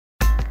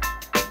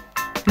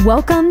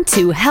Welcome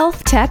to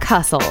Health Tech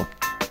Hustle.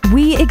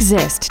 We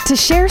exist to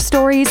share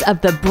stories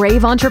of the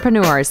brave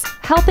entrepreneurs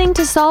helping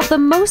to solve the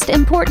most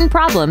important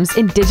problems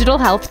in digital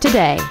health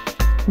today.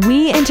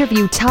 We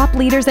interview top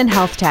leaders in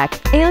health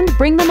tech and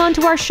bring them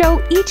onto our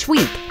show each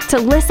week to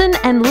listen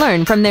and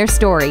learn from their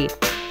story.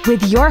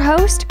 With your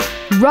host,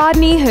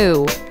 Rodney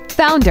Hu,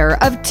 founder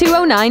of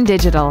 209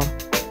 Digital.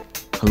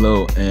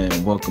 Hello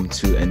and welcome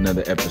to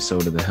another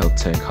episode of the Health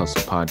Tech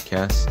Hustle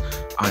podcast.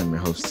 I'm your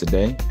host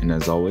today, and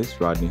as always,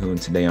 Rodney Hu,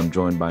 and today I'm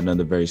joined by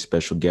another very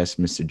special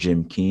guest, Mr.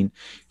 Jim Kean.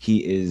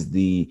 He is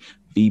the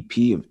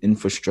VP of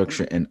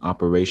Infrastructure and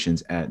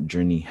Operations at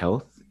Journi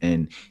Health,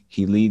 and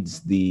he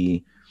leads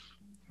the,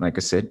 like I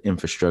said,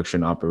 infrastructure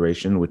and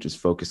operation, which is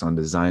focused on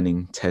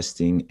designing,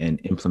 testing, and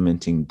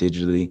implementing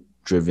digitally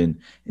driven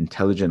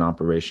intelligent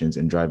operations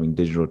and driving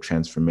digital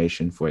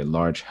transformation for a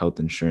large health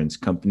insurance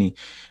company.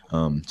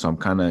 So I'm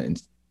kind of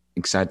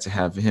excited to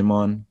have him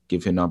on,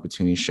 give him an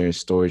opportunity to share his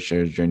story,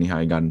 share his journey, how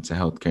he got into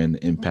healthcare and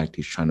the impact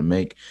he's trying to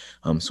make.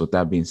 So with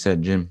that being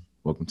said, Jim,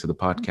 welcome to the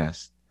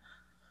podcast.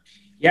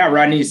 Yeah,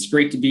 Rodney, it's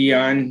great to be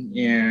on,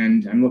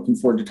 and I'm looking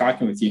forward to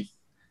talking with you.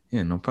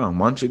 Yeah, no problem.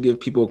 Why don't you give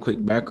people a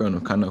quick background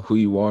of kind of who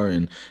you are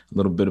and a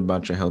little bit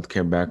about your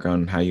healthcare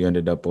background and how you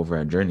ended up over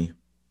at Journi?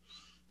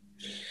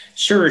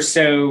 Sure.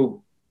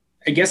 So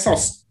I guess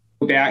I'll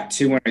go back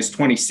to when I was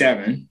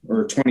 27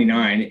 or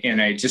 29,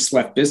 and I just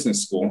left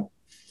business school.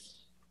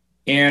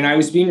 And I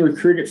was being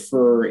recruited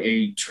for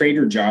a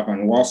trader job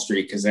on Wall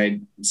Street because I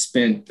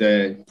spent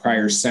the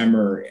prior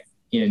summer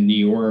in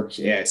New York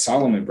at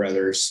Salomon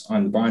Brothers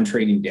on the bond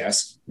trading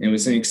desk. And it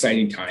was an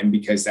exciting time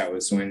because that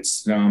was when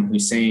Saddam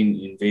Hussein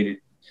invaded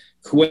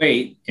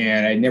Kuwait,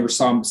 and I never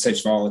saw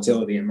such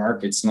volatility in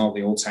markets. And all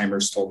the old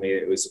timers told me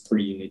that it was a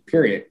pretty unique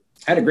period.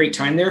 I had a great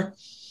time there,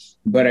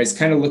 but I was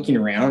kind of looking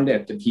around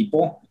at the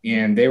people,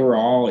 and they were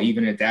all,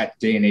 even at that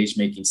day and age,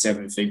 making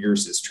seven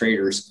figures as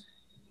traders.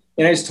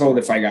 And I was told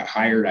if I got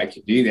hired, I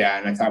could do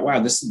that. And I thought, wow,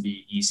 this would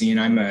be easy. And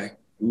I'm a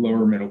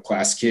lower middle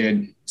class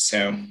kid.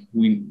 So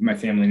my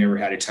family never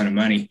had a ton of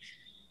money.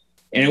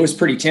 And it was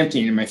pretty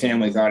tempting. And my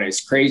family thought I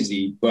was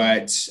crazy.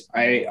 But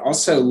I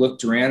also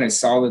looked around and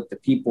saw that the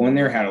people in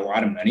there had a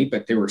lot of money,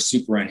 but they were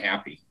super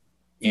unhappy.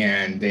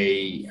 And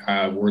they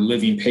were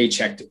living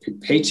paycheck to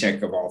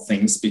paycheck of all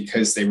things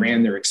because they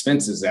ran their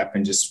expenses up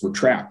and just were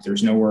trapped.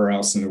 There's nowhere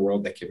else in the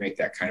world that could make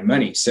that kind of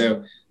money.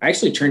 So I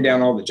actually turned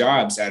down all the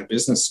jobs out of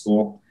business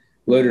school,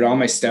 loaded all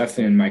my stuff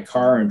in my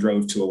car and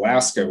drove to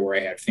Alaska where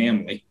I had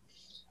family.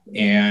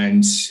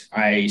 And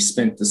I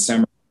spent the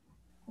summer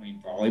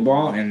playing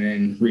volleyball and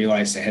then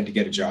realized I had to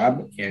get a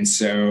job. And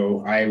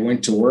so I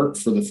went to work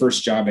for the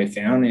first job I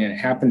found, and it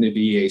happened to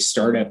be a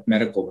startup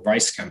medical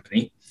device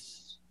company.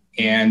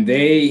 And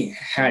they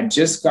had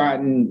just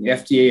gotten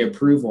FDA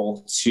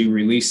approval to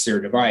release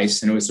their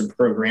device. And it was a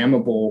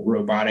programmable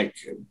robotic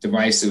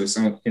device that was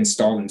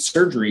installed in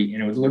surgery,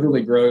 and it would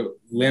literally grow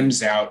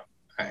limbs out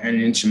an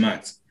inch a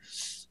month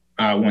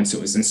once it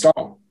was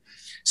installed.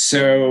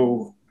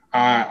 So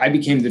I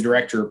became the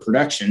director of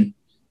production,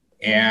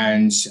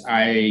 and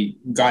I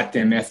got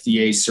them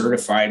FDA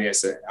certified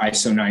as an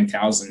ISO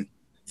 9000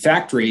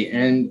 factory.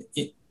 And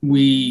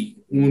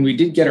when we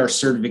did get our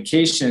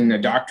certification, a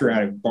doctor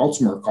out of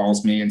Baltimore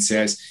calls me and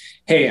says,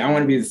 hey, I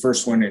want to be the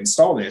first one to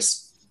install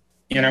this.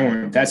 And I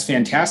went, that's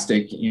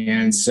fantastic.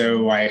 And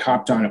so I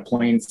hopped on a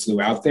plane,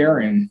 flew out there,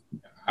 and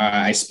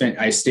I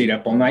stayed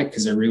up all night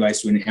because I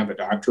realized we didn't have a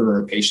doctor or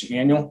a patient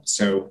manual.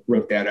 So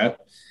wrote that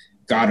up,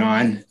 got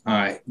on,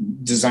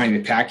 designed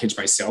the package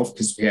myself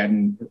because we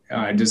hadn't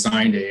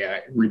designed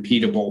a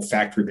repeatable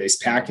factory-based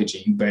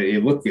packaging, but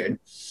it looked good.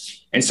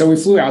 And so we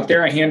flew out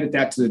there. I handed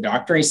that to the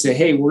doctor. He said,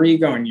 hey, where are you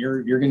going?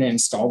 You're going to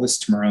install this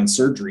tomorrow in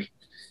surgery.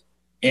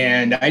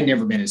 And I'd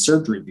never been in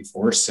surgery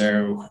before.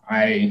 So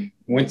I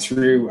went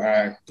through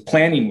the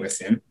planning with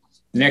him.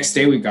 The next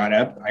day we got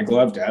up, I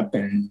gloved up,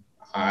 and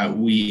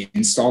we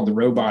installed the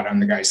robot on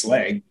the guy's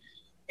leg.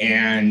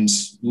 And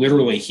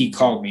literally he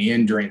called me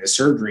in during the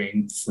surgery,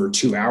 and for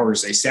 2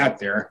 hours they sat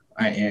there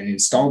and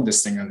installed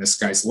this thing on this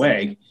guy's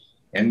leg.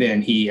 And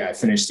then he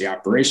finished the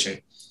operation.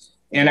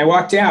 And I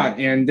walked out,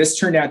 and this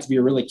turned out to be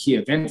a really key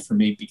event for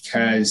me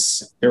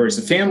because there was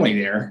a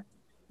family there,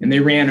 and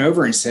they ran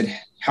over and said,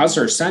 how's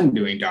our son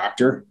doing,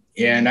 doctor?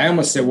 And I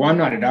almost said, well, I'm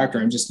not a doctor,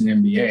 I'm just an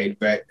MBA.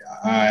 But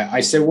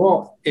I said,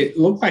 well, it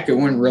looked like it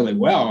went really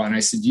well. And I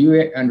said, do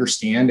you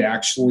understand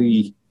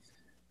actually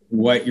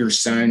what your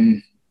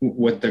son,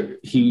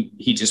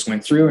 he just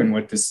went through and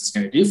what this is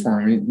going to do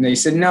for him? And they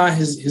said, no,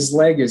 his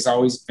leg has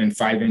always been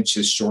 5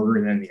 inches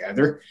shorter than the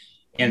other.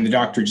 And the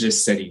doctor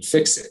just said he'd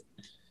fix it.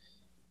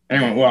 And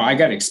I went, well, I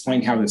got to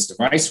explain how this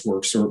device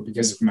works, or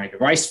because if my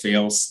device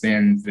fails,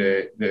 then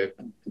the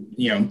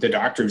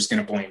doctor is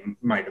going to blame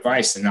my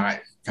device and not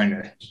kind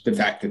of the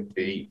fact that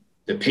the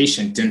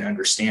patient didn't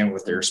understand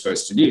what they were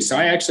supposed to do. So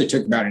I actually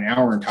took about an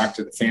hour and talked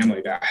to the family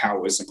about how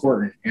it was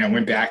important. And I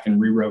went back and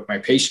rewrote my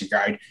patient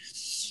guide.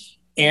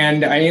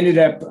 And I ended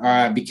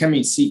up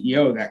becoming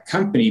CEO of that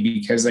company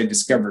because I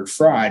discovered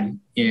fraud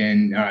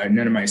in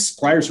none of my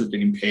suppliers were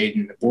getting paid,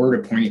 and the board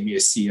appointed me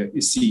as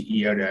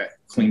CEO to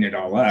clean it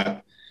all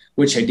up,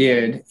 which I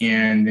did,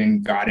 and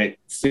then got it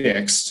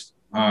fixed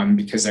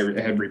because I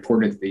had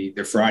reported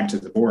the fraud to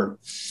the board.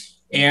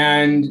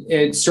 And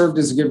it served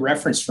as a good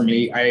reference for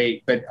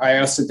me. But I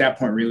also at that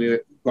point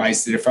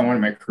realized that if I wanted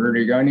my career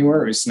to go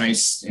anywhere, it was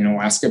nice in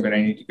Alaska, but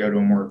I need to go to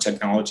a more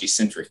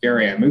technology-centric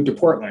area. I moved to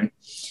Portland.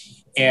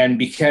 And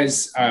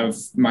because of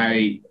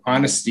my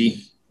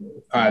honesty,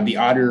 the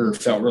auditor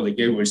felt really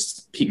good,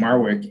 was Pete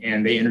Marwick,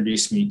 and they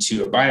introduced me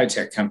to a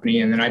biotech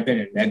company. And then I've been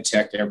in med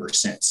tech ever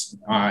since.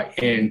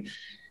 In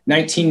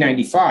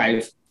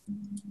 1995,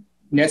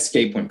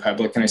 Netscape went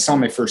public, and I saw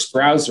my first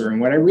browser.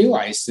 And what I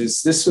realized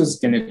is this was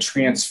going to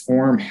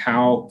transform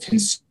how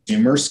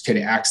consumers could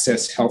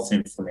access health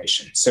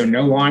information. So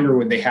no longer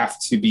would they have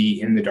to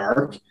be in the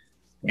dark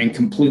and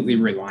completely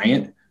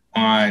reliant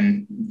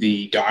on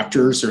the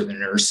doctors or the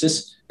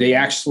nurses. They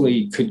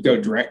actually could go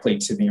directly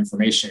to the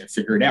information and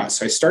figure it out.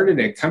 So I started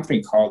a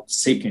company called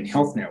Sapient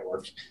Health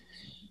Network.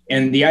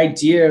 And the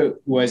idea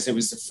was it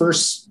was the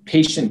first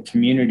patient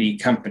community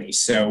company.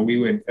 So we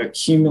would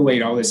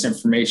accumulate all this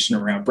information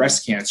around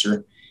breast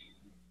cancer.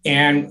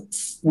 And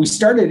we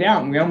started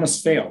out and we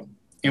almost failed.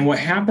 And what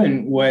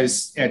happened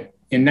was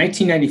in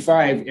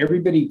 1995,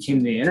 everybody who came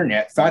to the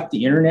internet thought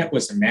the internet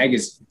was a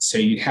magazine. So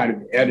you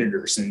had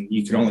editors and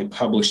you could only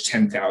publish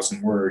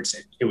 10,000 words.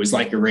 It was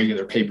like a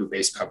regular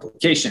paper-based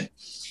publication.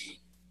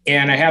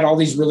 And I had all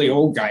these really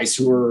old guys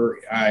who were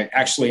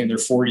actually in their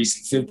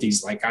 40s and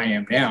 50s, like I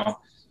am now.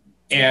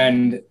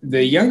 And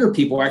the younger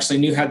people actually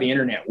knew how the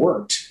internet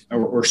worked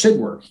or should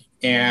work.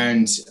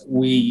 And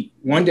we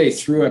one day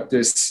threw up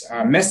this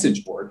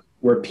message board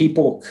where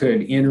people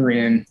could enter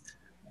in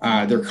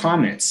their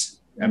comments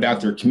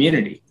about their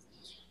community.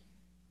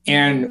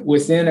 And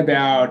within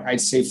about,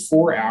 I'd say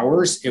 4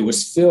 hours, it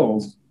was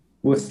filled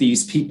with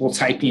these people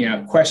typing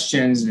out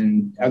questions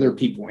and other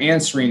people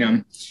answering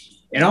them.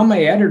 And all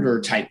my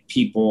editor type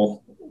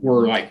people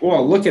were like,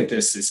 well, look at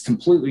this. It's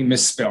completely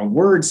misspelled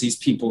words. These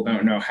people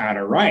don't know how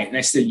to write. And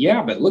I said,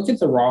 yeah, but look at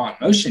the raw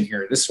emotion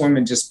here. This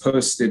woman just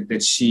posted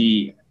that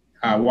she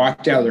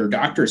walked out of her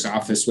doctor's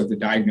office with a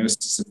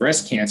diagnosis of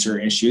breast cancer,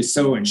 and she was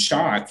so in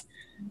shock.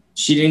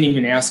 She didn't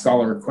even ask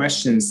all her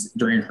questions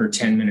during her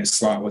 10-minute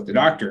slot with the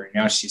doctor. And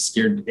now she's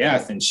scared to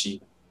death, and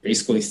she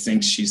basically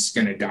thinks she's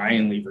going to die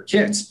and leave her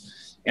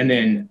kids. And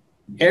then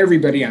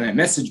everybody on that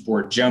message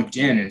board jumped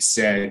in and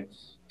said,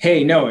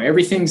 hey, no,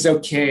 everything's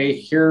okay.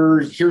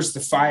 Here's the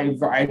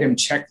 5-item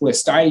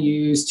checklist I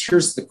used.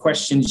 Here's the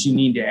questions you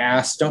need to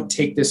ask. Don't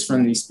take this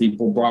from these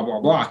people, blah,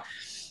 blah, blah.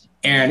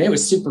 And it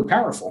was super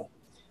powerful.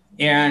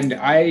 And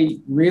I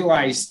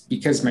realized,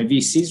 because my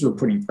VCs were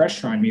putting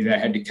pressure on me that I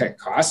had to cut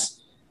costs,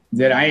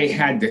 that I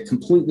had the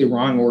completely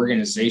wrong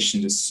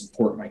organization to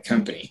support my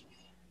company.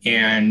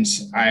 And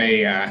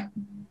I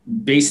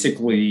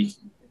basically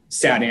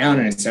sat down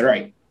and I said, all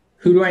right,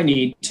 who do I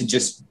need to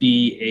just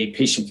be a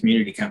patient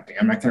community company?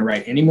 I'm not going to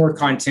write any more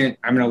content.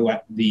 I'm going to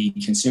let the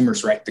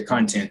consumers write the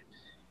content.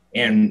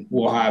 And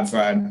we'll have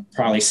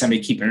probably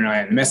somebody keeping an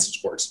eye on the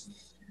message boards.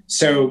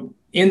 So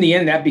in the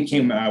end, that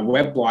became a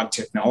web blog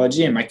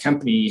technology. And my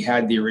company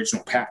had the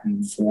original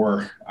patent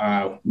for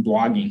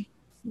blogging,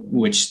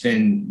 which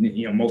then,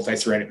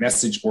 multi-threaded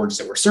message boards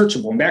that were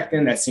searchable. And back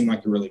then, that seemed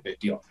like a really big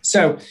deal.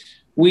 So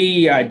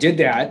we did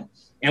that.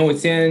 And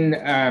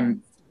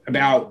within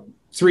about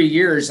 3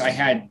 years, I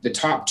had the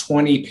top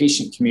 20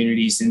 patient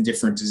communities in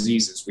different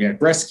diseases. We had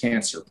breast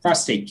cancer,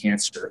 prostate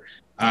cancer,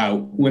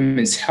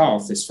 women's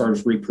health as far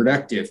as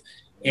reproductive.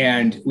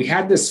 And we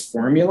had this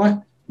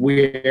formula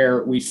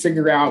where we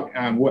figure out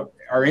what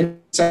our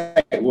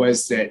insight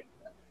was, that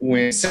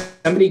when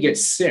somebody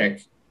gets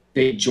sick,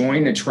 they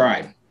join a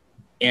tribe.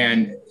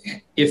 And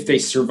if they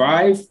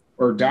survive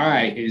or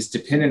die is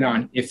dependent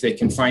on if they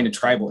can find a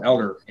tribal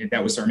elder. And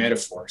that was our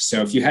metaphor.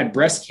 So if you had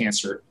breast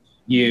cancer,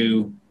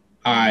 you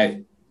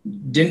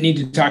didn't need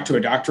to talk to a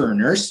doctor or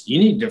nurse. You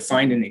needed to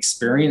find an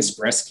experienced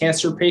breast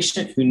cancer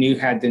patient who knew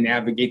how to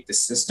navigate the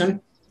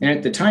system. And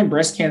at the time,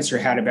 breast cancer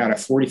had about a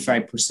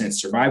 45%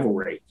 survival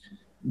rate.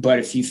 But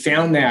if you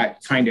found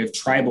that kind of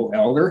tribal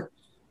elder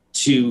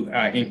to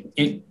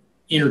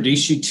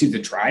introduce you to the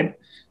tribe,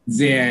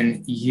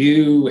 then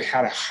you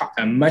had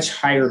a much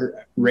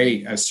higher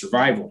rate of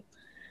survival.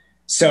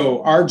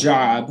 So our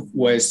job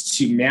was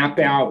to map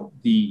out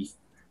the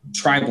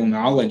tribal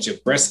knowledge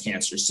of breast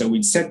cancer. So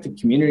we'd set the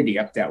community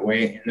up that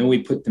way, and then we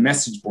put the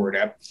message board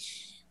up.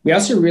 We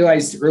also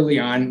realized early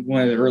on,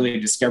 one of the early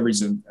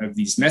discoveries of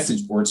these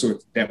message boards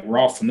that we're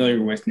all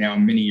familiar with now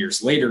many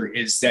years later,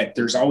 is that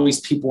there's always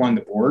people on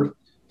the board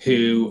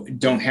who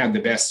don't have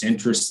the best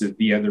interests of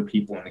the other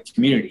people in the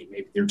community.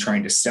 Maybe they're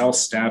trying to sell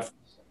stuff,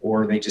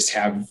 or they just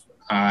have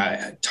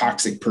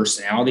toxic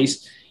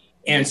personalities.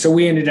 And so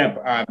we ended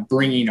up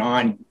bringing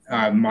on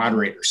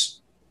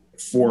moderators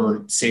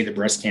for, say, the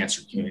breast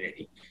cancer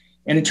community.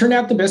 And it turned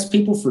out the best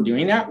people for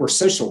doing that were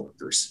social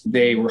workers.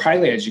 They were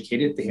highly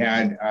educated. They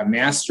had a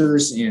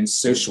master's in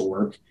social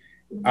work.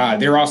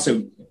 they're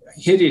also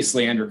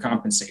hideously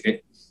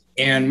undercompensated.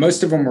 And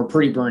most of them were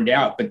pretty burned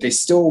out, but they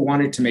still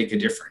wanted to make a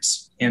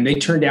difference. And they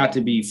turned out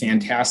to be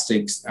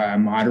fantastic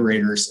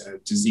moderators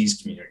of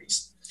disease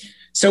communities.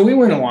 So we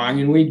went along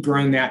and we'd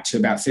grown that to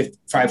about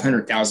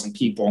 500,000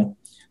 people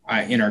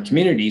in our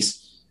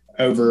communities,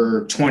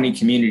 over 20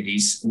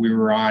 communities. We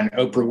were on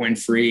Oprah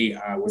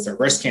Winfrey with our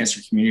breast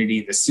cancer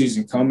community. The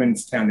Susan Komen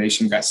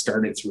Foundation got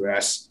started through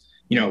us.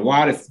 A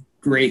lot of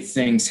great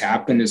things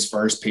happened as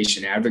far as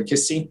patient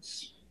advocacy.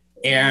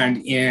 And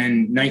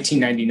in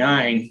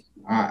 1999,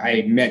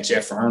 I met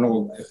Jeff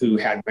Arnold, who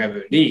had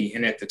WebMD.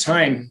 And at the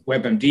time,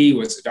 WebMD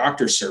was a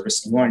doctor's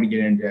service and wanted to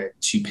get into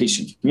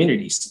patient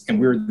communities. And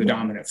we were the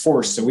dominant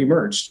force. So we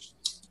merged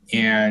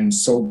and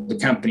sold the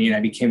company. And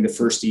I became the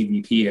first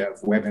EVP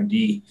of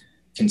WebMD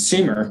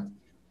Consumer.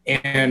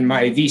 And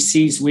my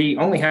VCs, we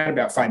only had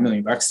about $5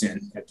 million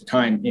in at the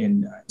time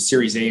in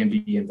Series A and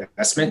B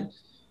investment.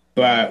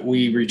 But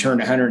we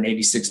returned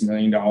 $186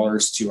 million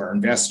to our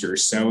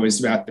investors. So it was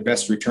about the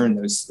best return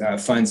those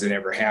funds had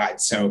ever had.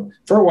 So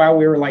for a while,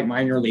 we were like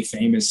minorly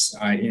famous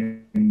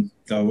in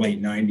the late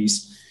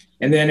 90s.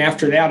 And then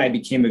after that, I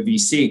became a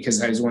VC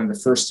because I was one of the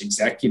first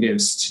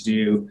executives to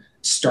do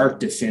start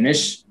to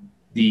finish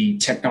the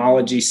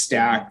technology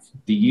stack,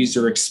 the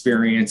user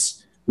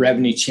experience,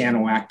 revenue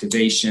channel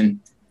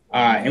activation.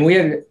 And we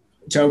had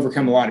to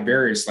overcome a lot of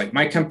barriers. Like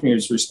my company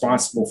was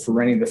responsible for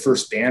running the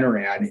first banner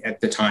ad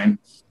at the time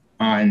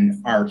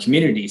on our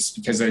communities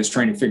because I was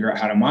trying to figure out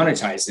how to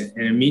monetize it.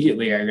 And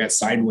immediately I got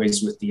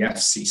sideways with the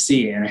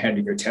FCC and I had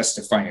to go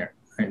testify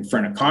in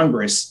front of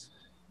Congress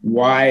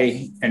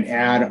why an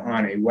ad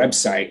on a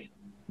website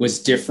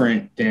was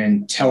different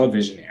than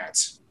television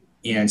ads.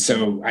 And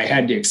so I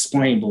had to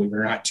explain, believe it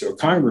or not, to a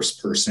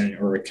congressperson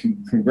or a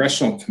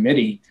congressional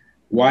committee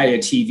why a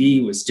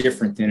TV was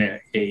different than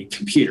a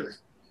computer.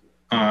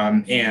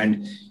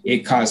 And it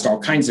caused all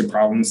kinds of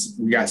problems.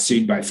 We got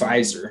sued by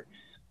Pfizer.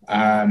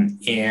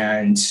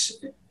 And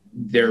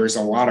there was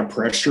a lot of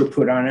pressure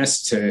put on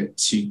us to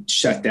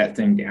shut that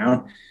thing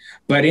down.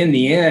 But in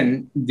the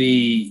end,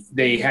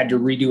 they had to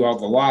redo all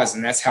the laws.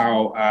 And that's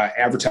how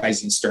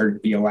advertising started to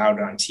be allowed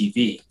on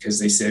TV, because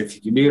they said, if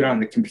you can do it on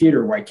the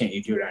computer, why can't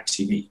you do it on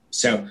TV?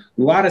 So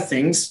a lot of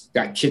things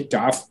got kicked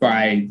off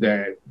by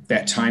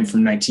that time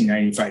from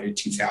 1995 to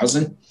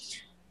 2000.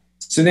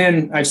 So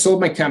then I've sold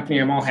my company.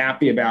 I'm all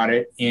happy about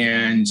it.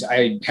 And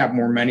I have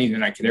more money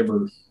than I could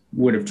ever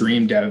would have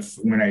dreamed of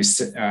when I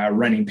was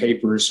running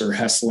papers or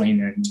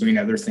hustling and doing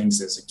other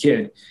things as a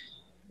kid.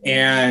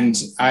 And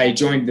I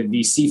joined the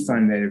VC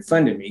fund that had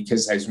funded me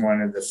because I was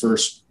one of the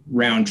first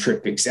round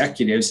trip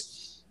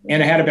executives.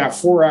 And I had about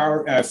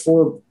 4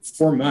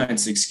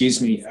 months,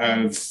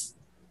 of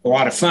a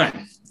lot of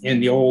fun in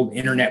the old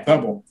internet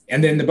bubble.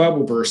 And then the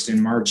bubble burst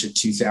in March of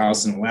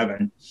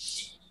 2011.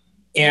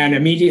 And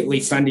immediately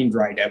funding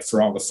dried up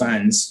for all the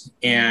funds.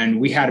 And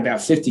we had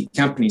about 50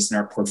 companies in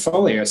our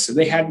portfolio. So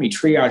they had me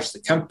triage the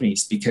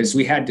companies because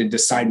we had to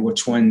decide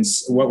what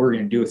we're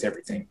going to do with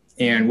everything.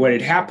 And what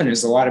had happened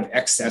is a lot of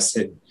excess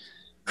had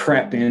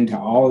crept into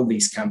all of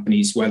these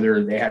companies,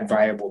 whether they had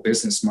viable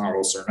business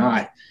models or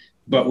not.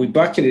 But we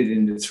bucketed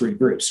into 3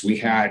 groups. We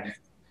had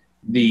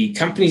the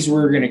companies we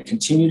were going to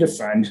continue to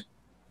fund,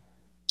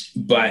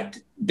 but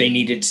they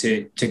needed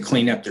to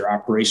clean up their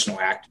operational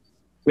act.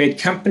 We had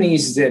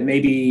companies that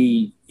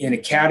maybe in a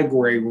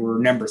category were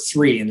number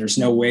 3, and there's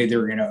no way they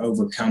were going to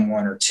overcome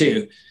 1 or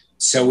 2.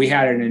 So we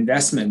had an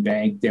investment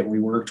bank that we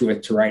worked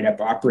with to write up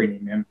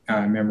operating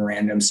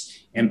memorandums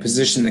and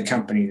position the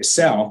company to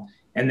sell.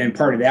 And then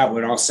part of that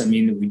would also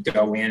mean that we'd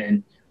go in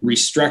and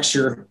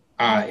restructure.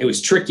 It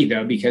was tricky,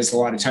 though, because a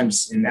lot of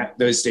times in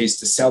those days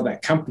to sell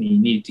that company, you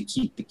needed to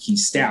keep the key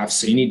staff.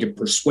 So you need to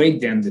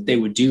persuade them that they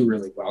would do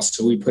really well.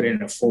 So we put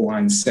in a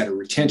full-on set of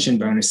retention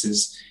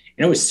bonuses.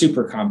 And it was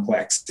super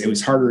complex. It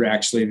was harder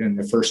actually than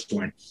the first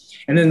one.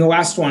 And then the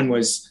last one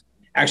was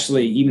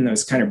actually, even though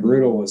it's kind of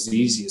brutal, was the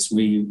easiest.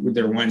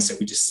 There were ones that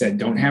we just said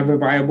don't have a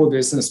viable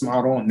business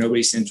model and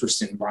nobody's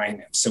interested in buying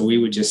them. So we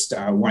would just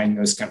wind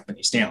those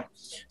companies down.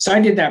 So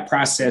I did that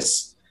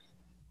process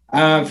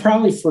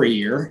probably for a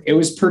year. It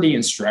was pretty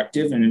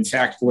instructive. And in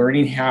fact,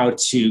 learning how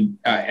to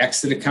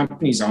exit a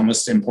company is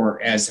almost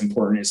as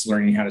important as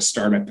learning how to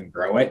start up and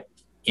grow it.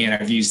 And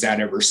I've used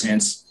that ever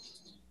since.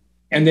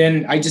 And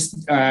then I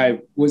just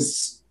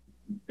was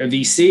a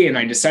VC, and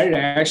I decided I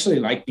actually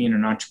like being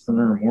an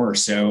entrepreneur more.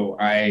 So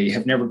I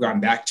have never gone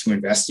back to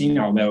investing,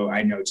 although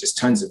I know just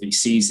tons of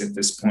VCs at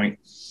this point.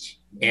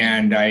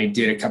 And I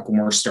did a couple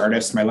more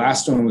startups. My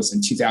last one was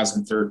in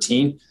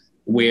 2013,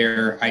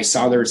 where I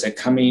saw there was a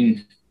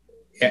coming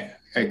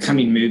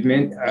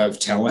movement of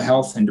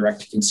telehealth and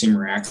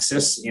direct-to-consumer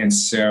access. And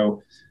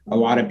so a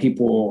lot of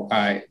people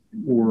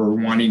were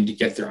wanting to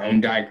get their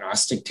own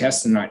diagnostic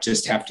tests and not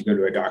just have to go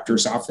to a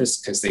doctor's office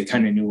because they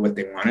kind of knew what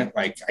they wanted.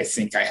 Like, I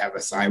think I have a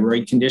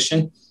thyroid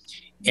condition.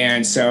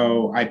 And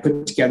so I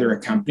put together a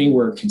company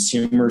where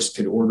consumers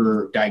could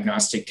order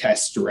diagnostic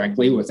tests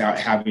directly without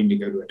having to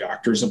go to a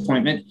doctor's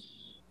appointment.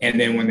 And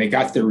then when they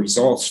got their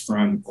results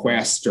from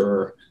Quest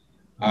or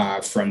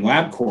from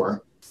LabCorp,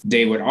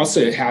 they would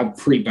also have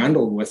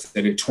pre-bundled with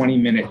it a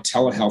 20-minute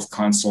telehealth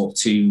consult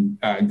to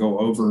go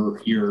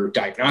over your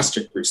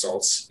diagnostic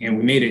results. And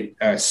we made it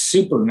a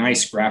super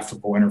nice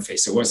graphical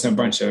interface. It wasn't a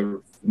bunch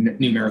of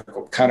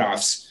numerical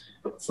cutoffs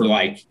for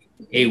like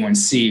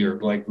A1C or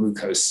blood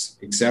glucose,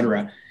 et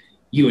cetera.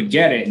 You would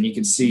get it and you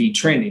could see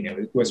trending.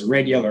 It was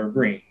red, yellow, or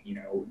green,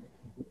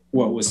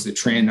 what was the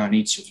trend on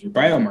each of your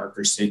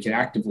biomarkers, so you could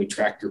actively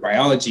track your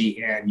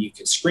biology, and you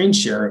could screen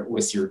share it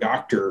with your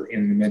doctor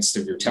in the midst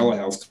of your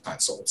telehealth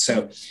consult.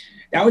 So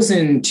that was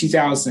in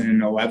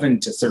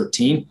 2011 to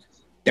 13.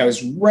 That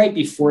was right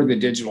before the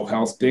digital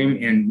health boom,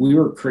 and we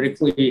were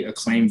critically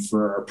acclaimed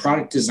for our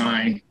product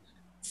design,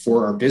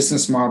 for our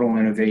business model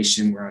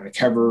innovation. We're on the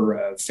cover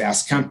of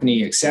Fast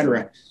Company, et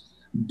cetera.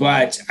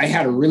 But I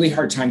had a really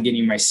hard time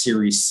getting my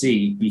Series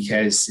C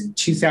because in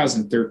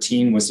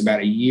 2013 was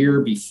about a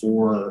year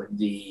before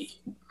the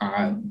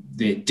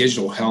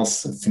digital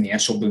health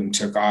financial boom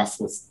took off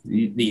with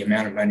the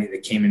amount of money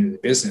that came into the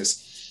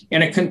business.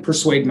 And I couldn't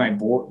persuade my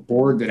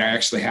board that I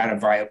actually had a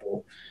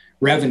viable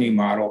revenue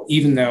model,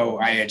 even though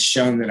I had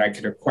shown that I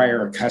could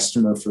acquire a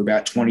customer for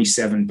about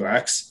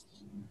 $27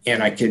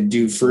 and I could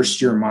do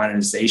first year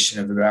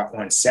monetization of about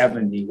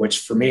 170, which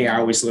for me, I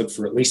always look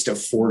for at least a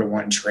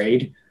 4-to-1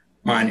 trade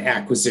on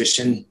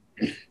acquisition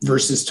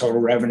versus total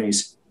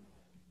revenues.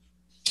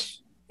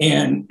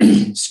 And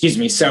excuse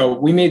me, so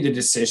we made the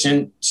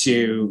decision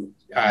to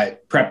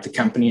prep the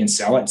company and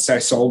sell it. So I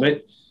sold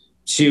it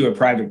to a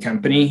private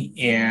company,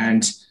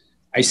 and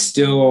I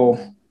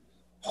still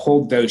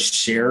hold those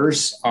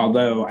shares,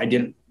 although I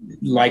didn't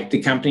like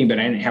the company, but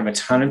I didn't have a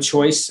ton of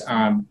choice.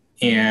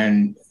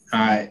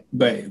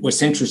 But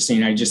what's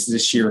interesting, I just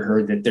this year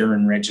heard that they're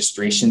in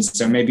registration,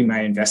 so maybe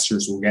my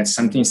investors will get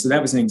something. So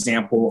that was an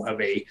example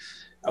of a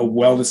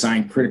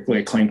well-designed, critically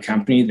acclaimed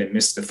company that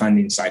missed the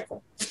funding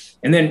cycle.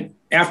 And then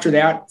after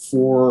that,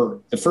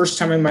 for the first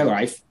time in my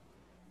life,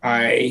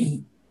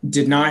 I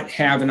did not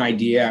have an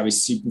idea I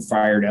was super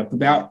fired up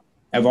about.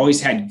 I've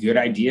always had good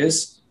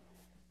ideas,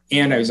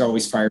 and I was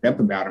always fired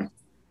up about them.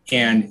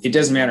 And it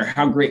doesn't matter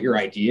how great your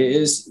idea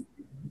is.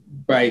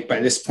 By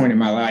this point in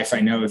my life,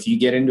 I know if you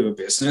get into a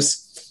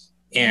business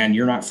and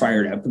you're not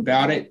fired up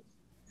about it,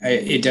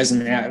 it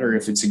doesn't matter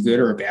if it's a good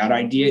or a bad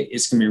idea.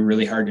 It's going to be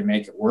really hard to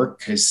make it work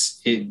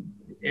because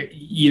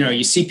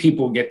you see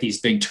people get these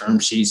big term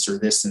sheets or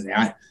this and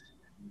that.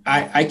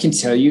 I can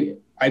tell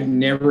you, I've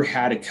never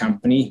had a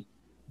company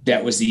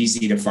that was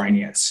easy to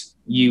finance.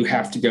 You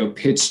have to go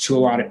pitch to a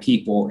lot of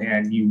people,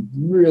 and you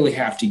really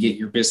have to get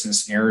your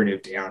business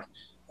narrative down.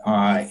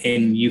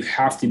 And you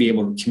have to be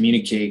able to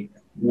communicate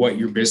what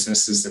your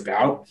business is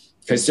about,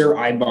 because they're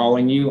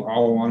eyeballing you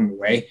all along the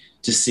way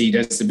to see,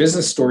 does the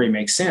business story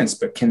make sense,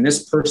 but can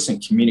this person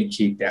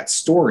communicate that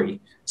story?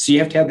 So you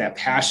have to have that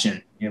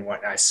passion and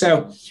whatnot.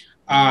 So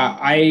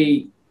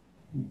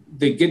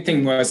the good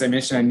thing was, I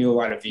mentioned I knew a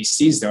lot of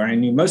VCs though, and I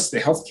knew most of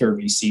the healthcare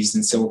VCs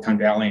in Silicon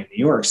Valley and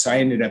New York. So I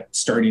ended up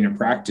starting a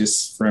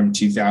practice from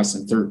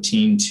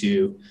 2013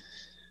 to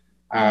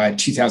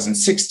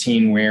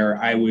 2016,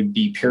 where I would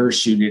be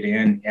parachuted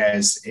in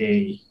as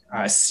a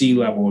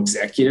C-level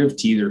executive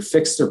to either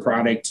fix their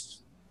product,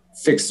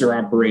 fix their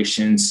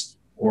operations,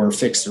 or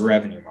fix the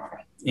revenue model.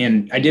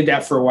 And I did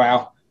that for a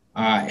while.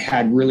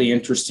 Had really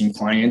interesting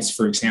clients.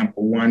 For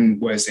example, one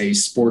was a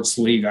sports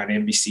league on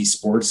NBC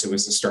Sports. It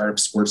was a startup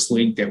sports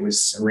league that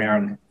was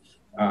around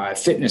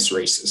fitness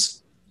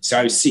races. So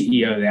I was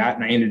CEO of that,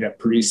 and I ended up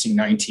producing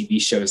 9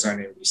 TV shows on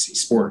NBC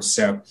Sports.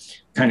 So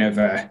kind of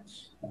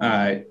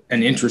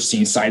an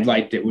interesting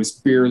sidelight that was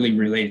barely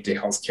related to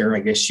healthcare. I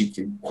guess you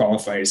could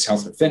qualify as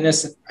health and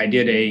fitness. I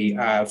did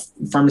a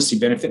pharmacy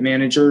benefit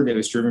manager that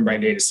was driven by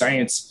data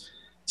science.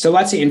 So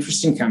lots of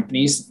interesting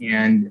companies.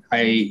 And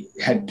I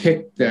had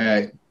picked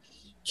the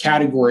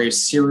category of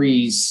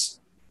Series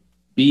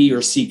B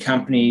or C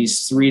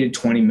companies, $3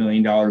 to $20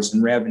 million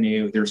in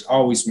revenue. There's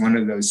always one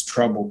of those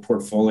troubled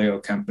portfolio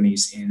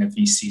companies in a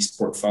VC's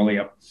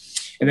portfolio.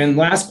 And then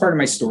the last part of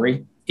my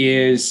story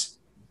is,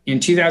 in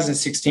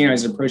 2016, I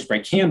was approached by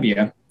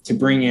Cambia to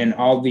bring in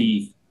all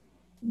the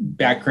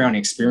background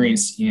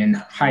experience in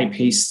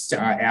high-paced,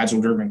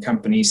 agile-driven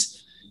companies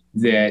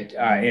that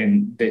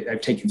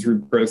I've taken through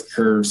growth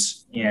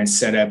curves and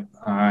set up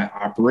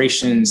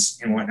operations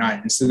and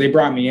whatnot. And so they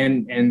brought me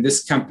in, and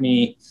this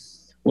company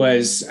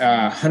was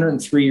a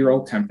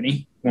 103-year-old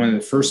company, one of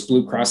the first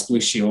Blue Cross Blue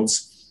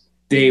Shields.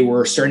 They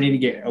were starting to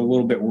get a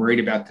little bit worried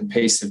about the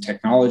pace of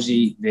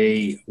technology.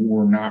 They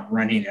were not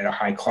running at a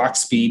high clock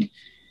speed.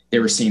 They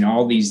were seeing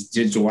all these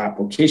digital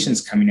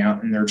applications coming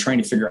out, and they're trying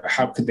to figure out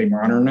how could they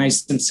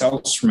modernize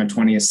themselves from a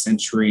 20th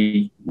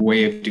century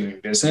way of doing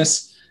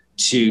business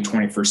to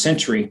 21st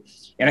century.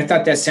 And I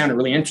thought that sounded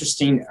really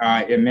interesting.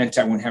 It meant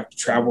I wouldn't have to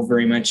travel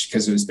very much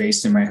because it was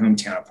based in my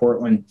hometown of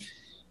Portland,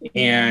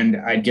 and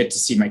I'd get to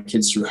see my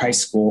kids through high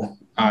school.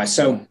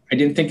 So I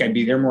didn't think I'd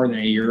be there more than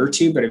a year or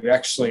two, but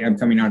I'm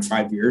coming on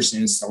 5 years,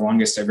 and it's the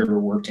longest I've ever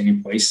worked any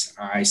place.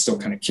 I still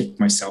kind of kick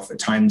myself at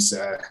times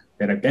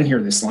that I've been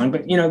here this long,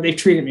 but they've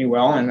treated me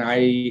well, and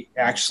I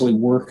actually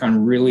work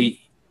on really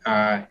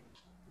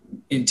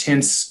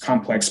intense,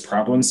 complex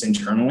problems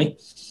internally.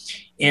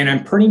 And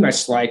I'm pretty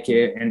much like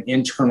an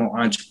internal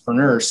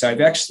entrepreneur. So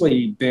I've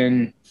actually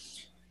been,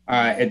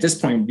 at this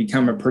point,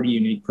 become a pretty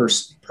unique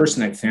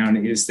person I've found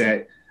is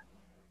that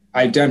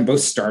I've done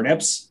both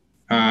startups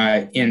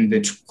in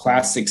the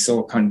classic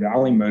Silicon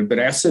Valley mode, but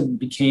I also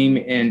became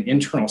an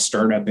internal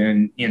startup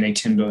in a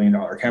 $10 billion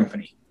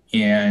company.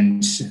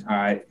 And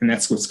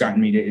that's what's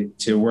gotten me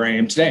to where I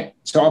am today.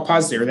 So I'll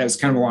pause there. That was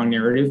kind of a long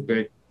narrative,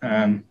 but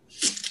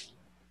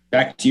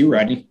back to you,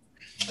 Rodney.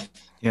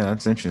 Yeah,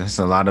 that's interesting. That's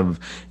a lot of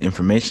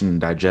information to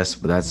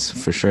digest, but that's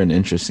for sure an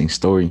interesting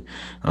story.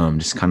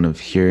 Just kind of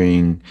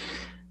hearing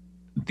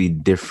the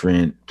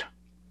different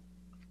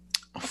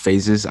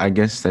phases, I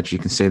guess, that you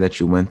can say that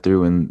you went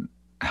through and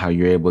how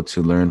you're able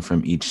to learn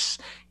from each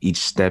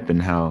step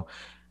and how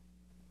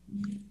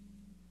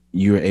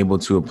you're able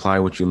to apply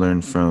what you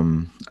learned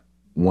from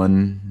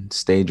one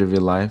stage of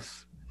your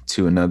life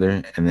to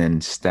another and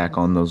then stack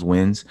on those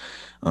wins.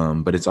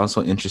 But it's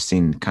also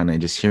interesting kind of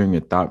just hearing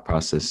your thought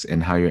process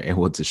and how you're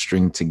able to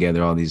string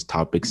together all these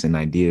topics and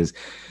ideas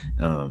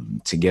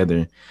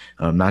together,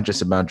 not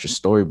just about your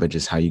story, but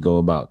just how you go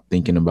about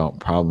thinking about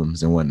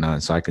problems and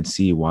whatnot. So I could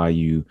see why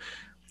you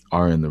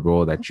are in the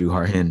role that you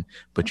are in.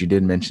 But you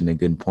did mention a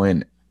good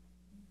point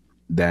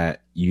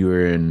that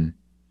you're an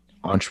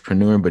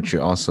entrepreneur, but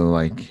you're also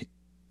like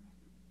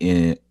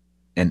an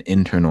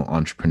internal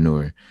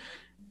entrepreneur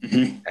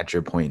at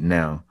your point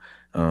now.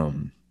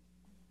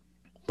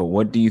 But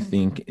what do you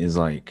think is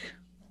like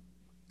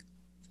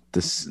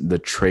the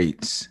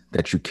traits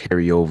that you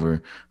carry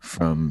over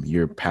from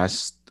your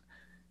past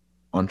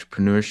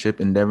entrepreneurship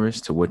endeavors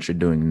to what you're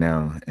doing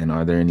now? And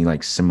are there any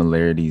like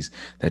similarities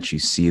that you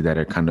see that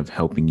are kind of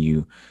helping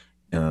you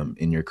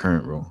in your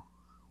current role?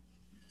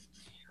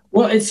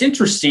 Well, it's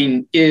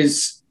interesting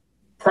is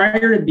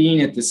prior to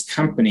being at this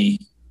company,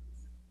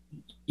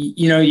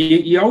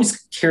 you always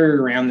carry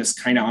around this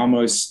kind of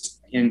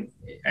almost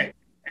I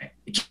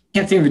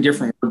can't think of a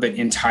different word, but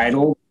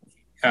entitled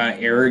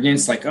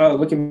arrogance, like, oh,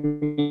 look at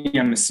me,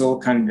 I'm a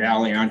Silicon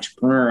Valley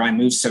entrepreneur. I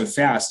move so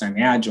fast. I'm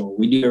agile.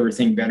 We do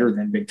everything better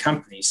than big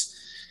companies.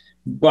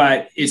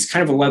 But it's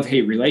kind of a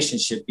love-hate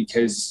relationship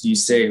because you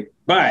say,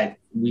 but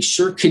we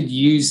sure could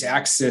use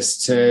access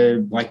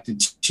to like the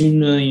 2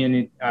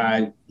 million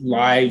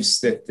lives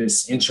that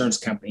this insurance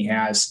company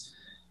has.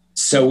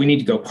 So we need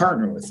to go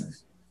partner with them.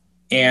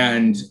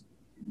 And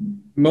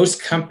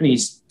most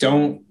companies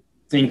don't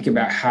think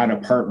about how to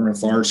partner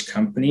with large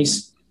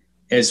companies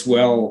as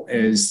well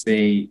as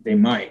they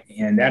might.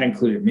 And that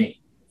included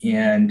me.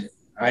 And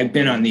I've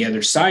been on the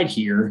other side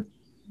here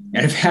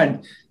and I've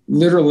had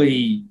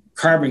literally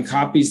carbon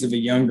copies of a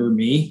younger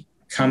me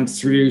come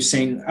through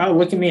saying, oh,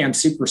 look at me, I'm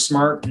super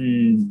smart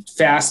and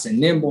fast and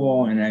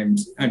nimble. And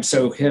I'm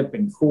so hip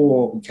and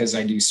cool because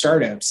I do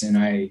startups and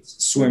I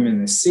swim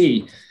in the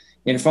sea.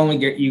 And if only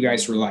you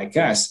guys were like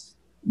us.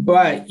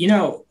 But,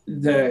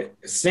 the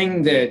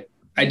thing that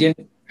I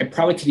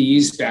probably could have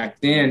used back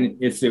then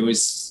if it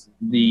was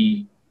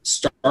the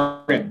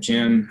startup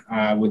Jim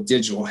with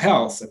digital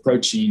health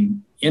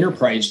approaching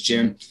enterprise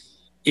Jim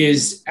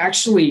is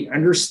actually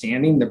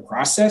understanding the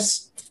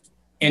process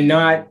and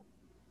not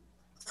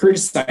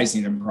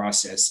criticizing the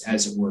process,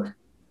 as it were.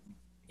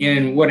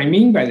 And what I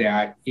mean by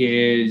that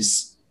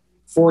is,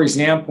 for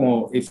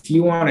example, if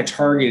you want to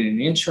target an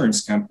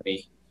insurance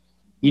company,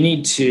 you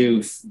need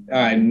to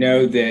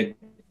know that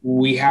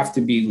we have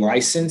to be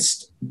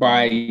licensed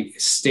by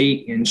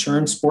state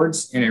insurance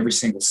boards in every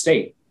single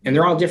state, and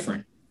they're all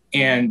different.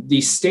 And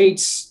these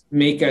states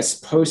make us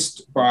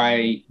post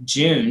by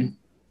June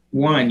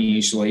 1,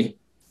 usually,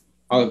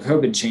 although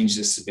COVID changed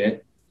this a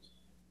bit,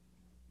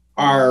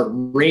 our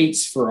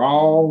rates for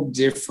all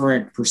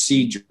different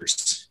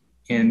procedures.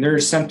 And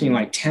there's something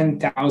like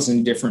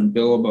 10,000 different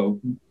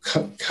billable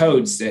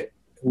codes that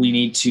we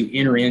need to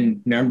enter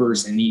in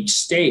numbers in each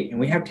state. And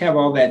we have to have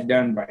all that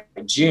done by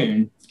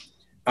June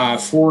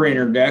for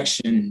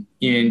introduction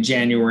in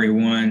January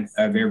 1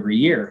 of every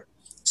year.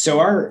 So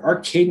our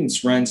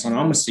cadence runs on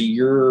almost a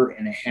year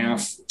and a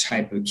half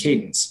type of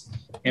cadence.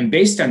 And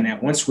based on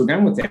that, once we're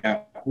done with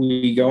that,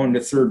 we go into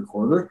third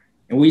quarter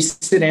and we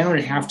sit down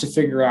and have to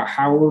figure out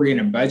how we're going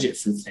to budget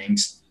for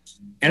things.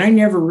 And I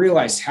never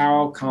realized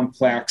how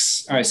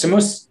complex. So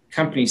most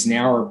companies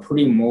now are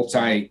pretty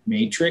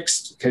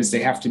multi-matrixed because they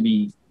have to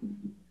be,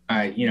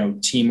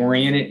 team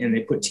oriented and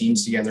they put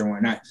teams together and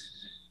whatnot.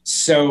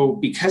 So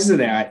because of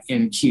that,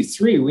 in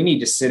Q3, we need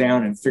to sit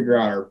down and figure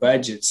out our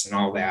budgets and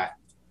all that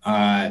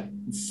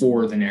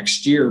for the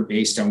next year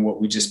based on what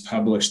we just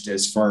published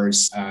as far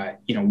as,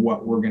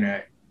 what we're going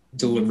to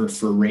deliver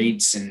for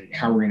rates and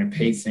how we're going to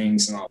pay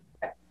things and all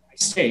that by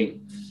state.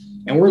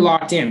 And we're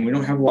locked in. We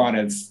don't have a lot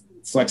of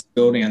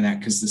flexibility on that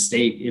because the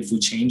state, if we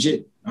change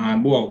it,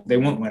 they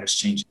won't let us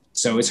change it.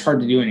 So it's hard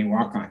to do any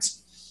walk-ons.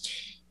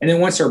 And then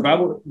once our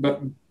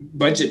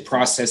budget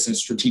process and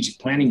strategic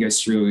planning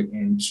goes through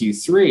in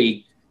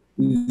Q3,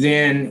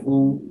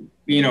 then,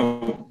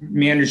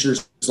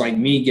 managers like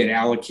me get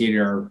allocated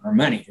our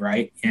money,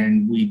 right?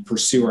 And we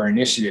pursue our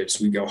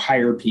initiatives. We go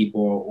hire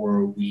people,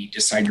 or we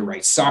decide to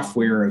write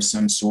software of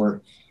some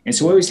sort. And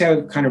so we always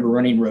have kind of a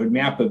running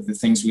roadmap of the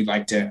things we'd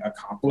like to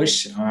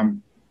accomplish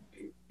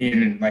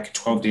in like a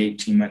 12 to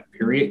 18 month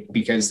period,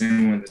 because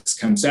then when this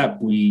comes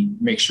up, we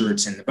make sure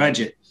it's in the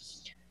budget.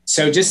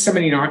 So just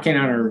somebody knocking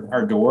on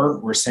our door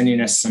or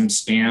sending us some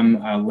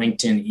spam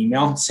LinkedIn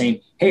email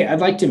saying, hey, I'd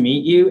like to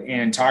meet you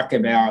and talk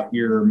about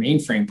your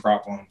mainframe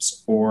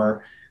problems,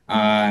 or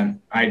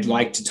I'd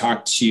like to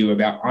talk to you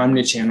about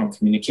omnichannel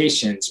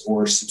communications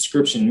or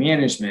subscription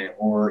management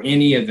or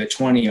any of the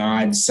 20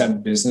 odd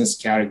sub-business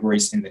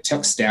categories in the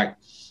tech stack.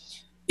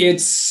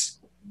 It's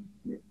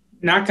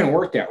not going to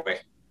work that way.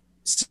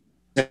 So,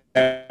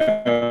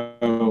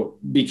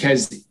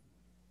 because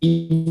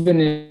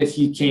even if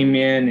you came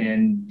in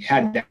and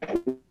had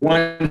that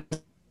one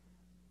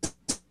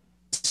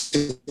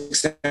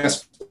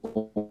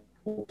successful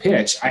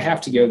pitch, I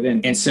have to go then.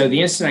 And so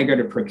the instant I go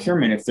to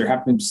procurement, if there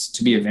happens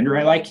to be a vendor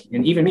I like,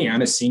 and even me,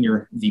 I'm a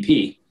senior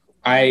VP,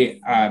 I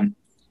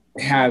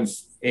have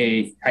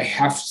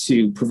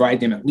to provide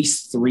them at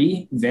least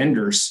 3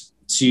 vendors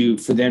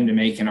for them to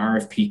make an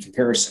RFP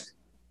comparison.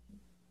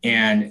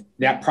 And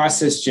that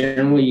process,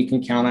 generally, you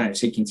can count on it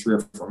taking 3 or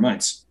 4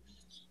 months.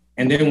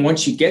 And then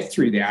once you get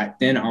through that,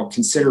 then I'll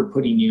consider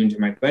putting you into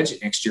my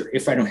budget next year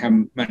if I don't have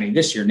money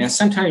this year. Now,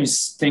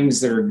 sometimes things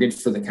that are good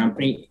for the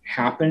company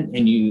happen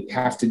and you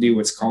have to do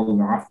what's called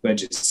an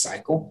off-budget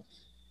cycle.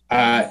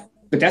 But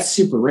that's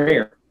super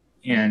rare.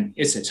 And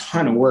it's a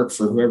ton of work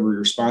for whoever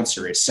your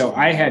sponsor is. So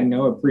I had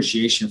no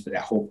appreciation for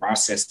that whole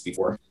process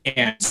before.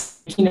 And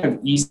thinking of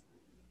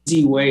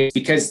easy ways,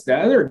 because the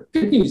other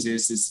good news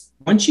is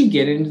once you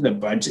get into the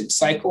budget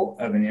cycle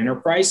of an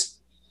enterprise,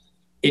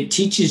 it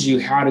teaches you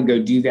how to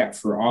go do that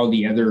for all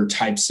the other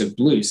types of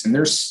blues. And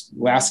there's,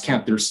 last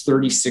count, there's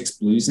 36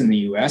 blues in the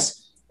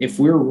US. If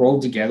we're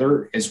rolled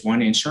together as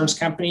one insurance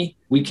company,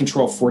 we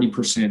control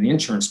 40% of the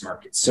insurance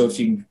market. So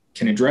if you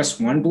can address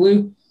one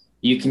blue,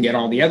 you can get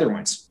all the other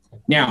ones.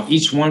 Now,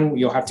 each one,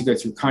 you'll have to go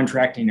through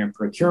contracting and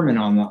procurement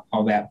on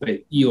all that,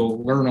 but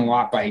you'll learn a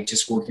lot by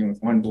just working with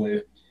one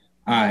blue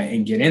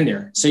and get in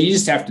there. So you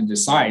just have to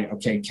decide,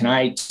 okay, can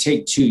I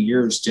take 2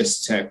 years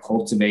just to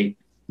cultivate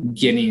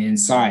getting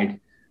inside?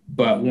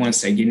 But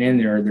once I get in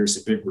there, there's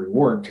a big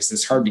reward, because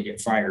it's hard to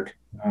get fired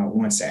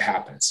once that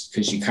happens,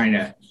 because you kind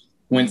of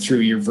went through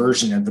your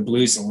version of the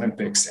Blues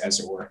Olympics, as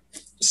it were.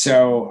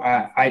 So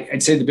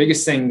I'd say the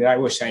biggest thing that I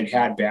wish I'd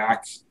had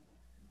back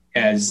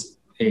as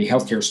a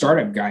healthcare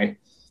startup guy,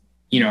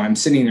 I'm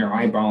sitting there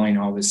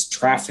eyeballing all this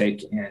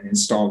traffic and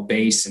installed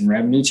base and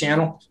revenue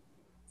channel.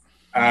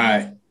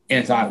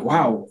 And thought,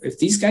 wow, if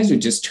these guys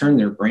would just turn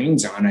their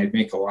brains on, I'd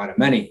make a lot of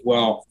money.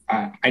 Well,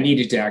 I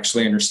needed to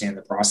actually understand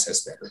the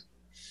process better.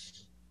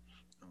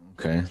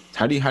 Okay.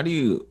 How do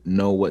you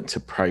know what to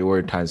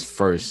prioritize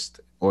first?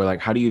 Or like,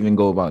 how do you even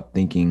go about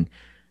thinking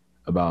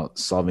about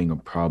solving a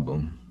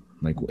problem?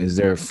 Like, is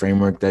there a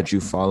framework that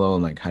you follow?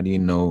 Like, how do you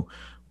know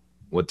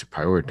what to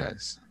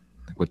prioritize?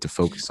 Like, what to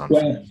focus on?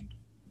 Well,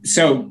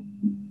 so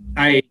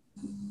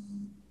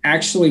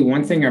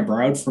one thing I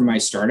borrowed from my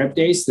startup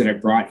days that I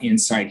brought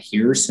inside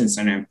here, since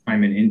I'm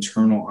an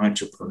internal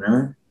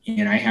entrepreneur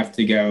and I have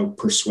to go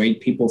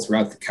persuade people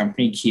throughout the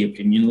company, key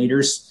opinion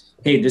leaders,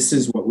 hey, this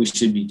is what we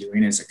should be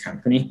doing as a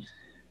company.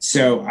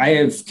 So I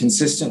have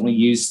consistently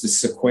used the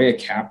Sequoia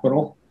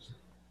Capital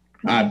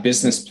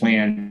business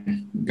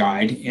plan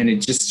guide, and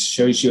it just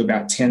shows you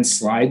about 10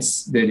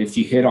 slides that if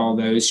you hit all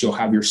those, you'll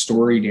have your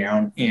story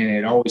down, and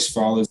it always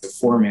follows the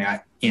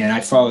format. And I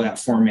follow that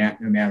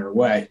format no matter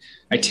what.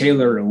 I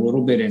tailor it a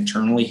little bit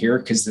internally here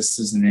because this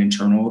is an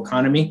internal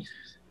economy,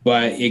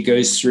 but it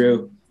goes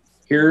through,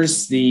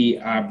 here's the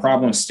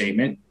problem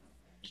statement.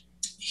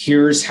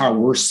 Here's how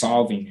we're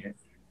solving it.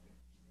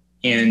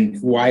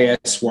 And why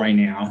us, why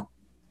now?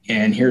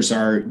 And here's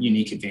our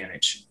unique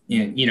advantage.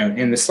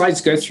 And the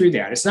slides go through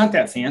that. It's not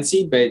that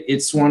fancy, but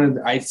it's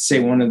I'd say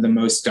one of the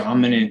most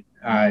dominant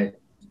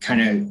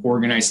kind of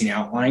organizing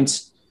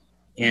outlines.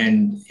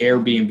 And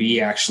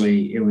Airbnb,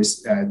 actually, it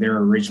was their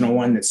original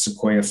one that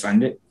Sequoia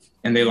funded.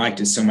 And they liked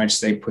it so much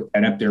they put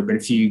that up there. But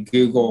if you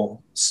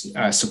Google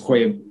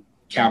Sequoia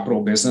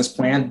Capital Business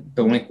Plan,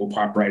 the link will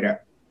pop right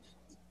up.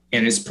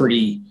 And it's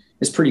pretty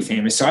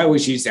famous. So I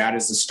always use that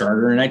as a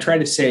starter. And I try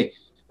to say,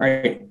 all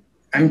right,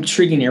 I'm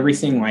treating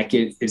everything like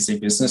it is a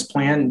business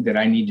plan that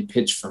I need to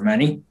pitch for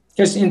money.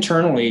 Because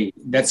internally,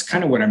 that's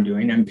kind of what I'm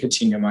doing. I'm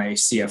pitching to my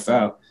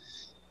CFO.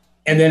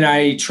 And then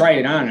I try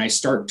it on. I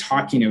start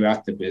talking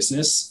about the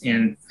business.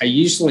 And I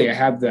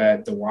have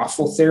the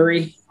waffle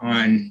theory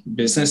on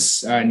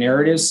business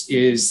narratives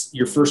is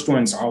your first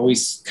one's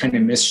always kind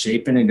of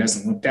misshapen and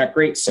doesn't look that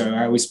great. So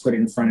I always put it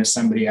in front of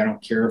somebody. I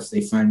don't care if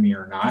they fund me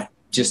or not,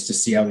 just to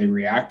see how they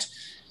react.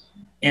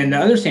 And the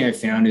other thing I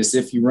found is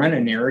if you run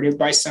a narrative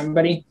by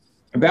somebody,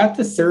 about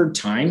the third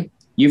time,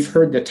 you've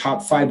heard the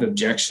top 5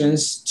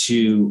 objections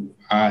to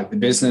the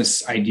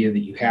business idea that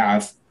you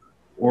have,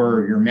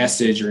 or your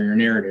message or your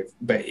narrative,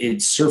 but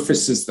it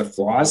surfaces the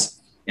flaws.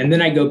 And then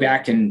I go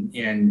back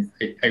and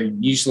I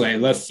usually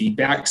love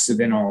feedback. So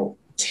then I'll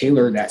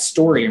tailor that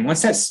story. And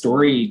once that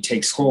story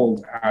takes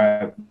hold,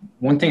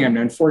 one thing I'm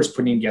known for is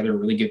putting together a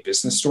really good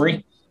business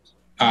story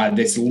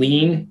that's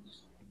lean,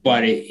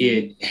 but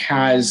it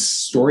has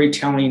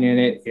storytelling in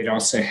it. It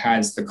also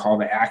has the call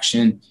to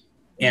action,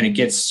 and it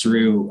gets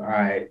through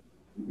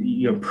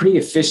pretty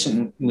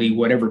efficiently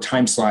whatever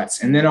time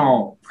slots. And then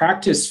I'll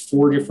practice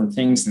 4 different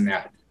things in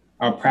that.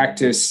 I've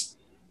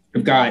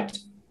got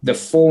the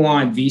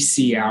full-on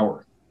VC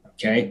hour.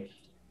 Okay.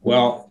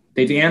 Well,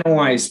 they've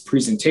analyzed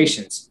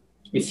presentations.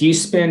 If you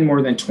spend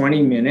more than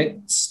 20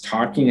 minutes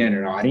talking at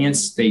an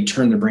audience, they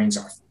turn their brains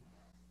off.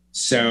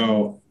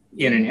 So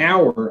in an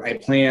hour, I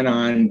plan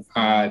on,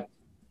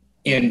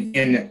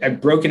 and I've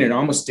broken it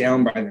almost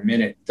down by the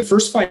minute. The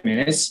first 5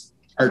 minutes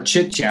are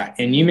chit chat.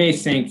 And you may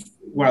think,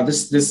 wow,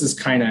 this is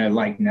kind of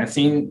like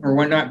nothing or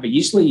whatnot, but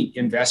usually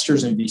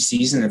investors and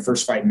VCs in the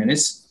first 5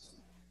 minutes,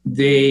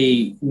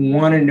 they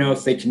want to know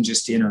if they can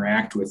just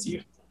interact with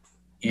you.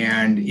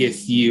 And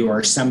if you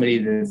are somebody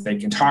that they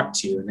can talk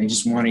to, and they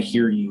just want to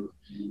hear you,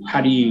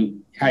 how do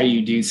you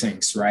do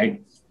things,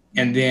 right?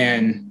 And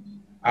then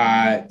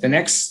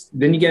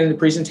then you get into the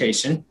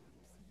presentation.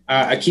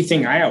 A key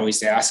thing I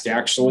always ask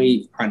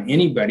actually on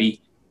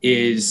anybody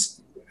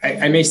is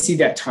I may see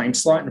that time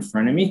slot in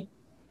front of me,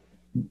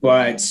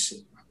 but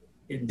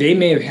they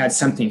may have had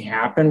something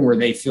happen where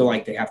they feel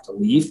like they have to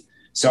leave.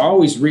 So I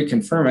always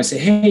reconfirm. I say,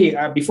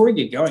 hey, before we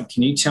get going,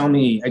 can you tell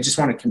me, I just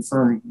want to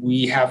confirm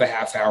we have a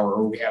half hour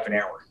or we have an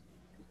hour.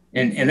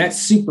 And that's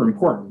super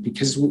important,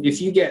 because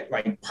if you get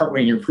like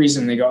partway in your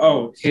present, they go,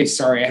 oh, hey,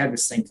 sorry, I had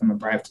this thing come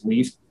up, I have to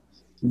leave.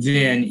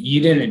 Then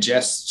you didn't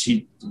adjust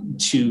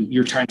to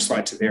your time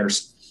slot to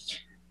theirs.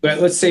 But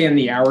let's say in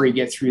the hour, you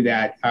get through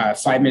that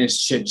 5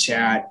 minutes chit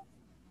chat,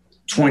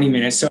 20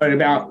 minutes. So at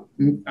about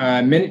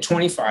minute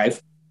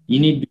 25, you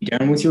need to be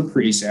done with your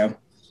prezo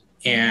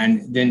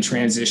and then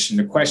transition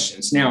to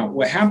questions. Now,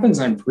 what happens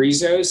on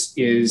prezos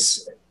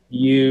is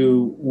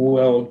you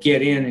will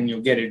get in and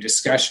you'll get a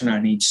discussion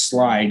on each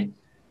slide.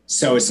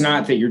 So it's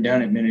not that you're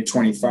done at minute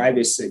 25,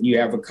 it's that you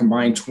have a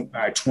combined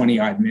 20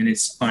 odd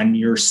minutes on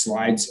your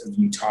slides of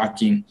you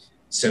talking.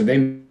 So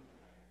they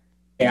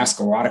ask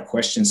a lot of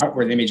questions,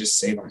 or they may just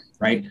say them,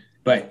 right?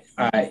 But,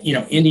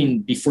 ending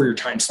before your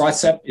time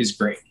slots up is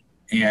great.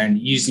 And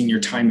using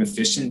your time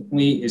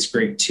efficiently is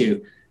great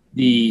too.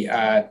 The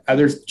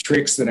other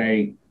tricks that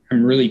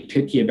I'm really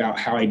picky about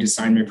how I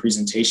design my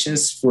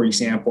presentations. For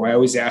example, I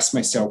always ask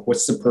myself,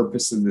 what's the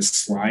purpose of this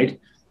slide?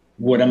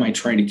 What am I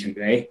trying to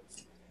convey?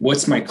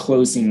 What's my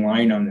closing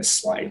line on this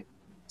slide?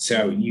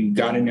 So you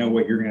got to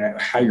know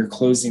how you're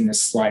closing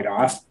this slide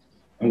off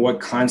and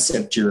what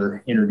concept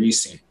you're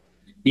introducing.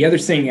 The other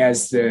thing,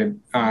 as the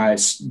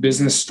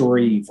business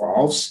story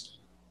evolves,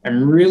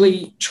 I'm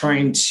really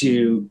trying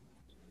to,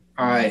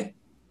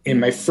 in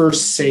my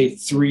first, say,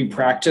 3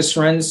 practice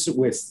runs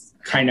with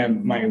kind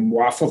of my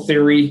waffle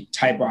theory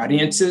type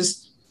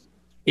audiences,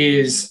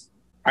 is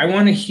I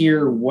want to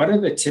hear what are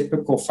the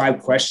typical 5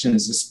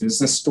 questions this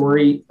business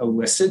story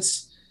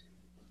elicits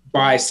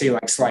by, say,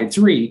 like slide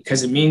 3,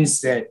 because it means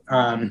that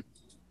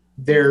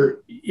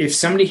if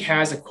somebody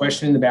has a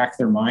question in the back of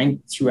their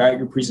mind throughout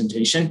your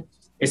presentation,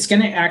 it's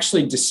going to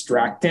actually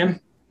distract them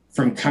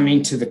from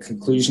coming to the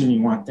conclusion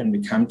you want them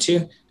to come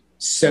to.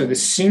 So the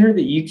sooner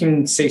that you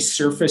can, say,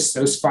 surface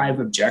those 5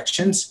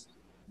 objections,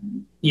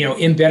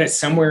 embed it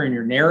somewhere in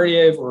your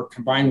narrative or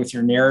combine with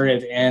your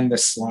narrative and the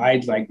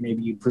slide, like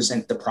maybe you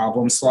present the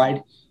problem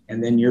slide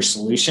and then your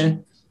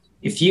solution.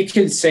 If you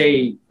could,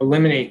 say,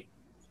 eliminate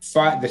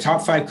the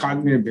top 5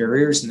 cognitive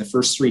barriers in the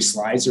first 3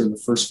 slides or the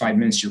first 5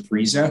 minutes of your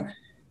prezo,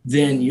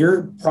 then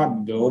your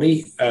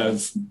probability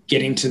of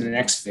getting to the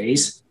next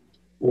phase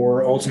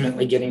or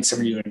ultimately getting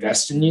somebody to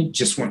invest in you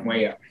just went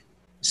way up.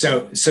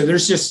 So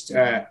there's just,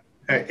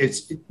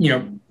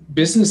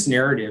 business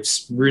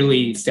narratives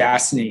really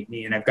fascinate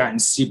me, and I've gotten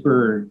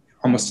super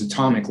almost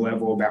atomic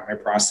level about my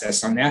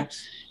process on that.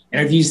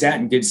 And I've used that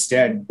in good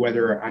stead,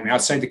 whether I'm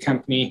outside the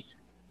company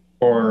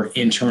or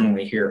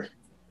internally here.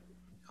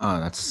 Oh,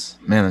 that's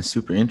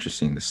super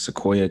interesting. The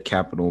Sequoia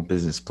Capital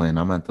business plan.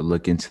 I'm going to have to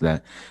look into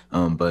that.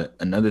 But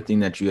another thing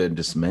that you had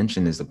just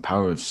mentioned is the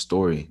power of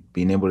story,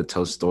 being able to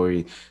tell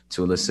story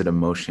to elicit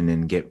emotion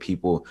and get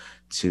people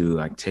to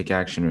like take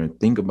action or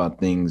think about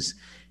things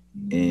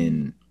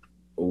in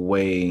a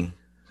way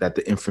that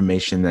the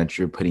information that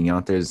you're putting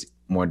out there is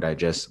more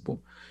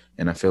digestible.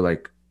 And I feel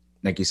like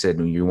you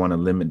said, you want to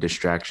limit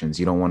distractions.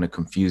 You don't want to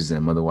confuse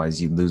them.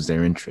 Otherwise you lose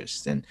their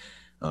interest. And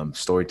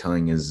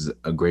storytelling is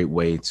a great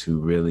way to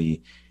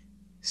really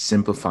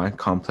simplify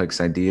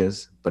complex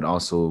ideas, but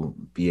also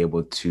be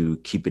able to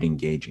keep it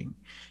engaging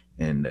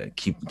and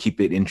keep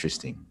it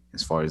interesting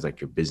as far as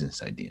like your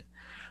business idea.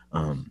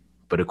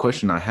 But a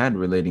question I had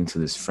relating to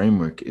this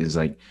framework is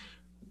like,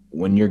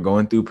 when you're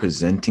going through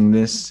presenting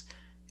this,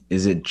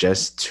 is it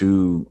just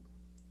to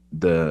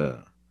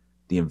the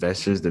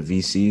investors, the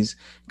VCs?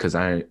 Because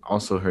I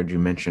also heard you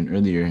mention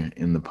earlier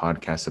in the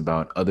podcast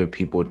about other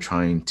people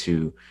trying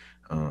to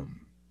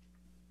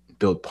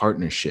build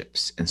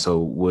partnerships. And so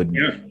would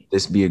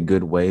this be a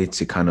good way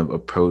to kind of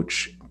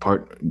approach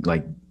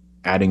like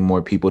adding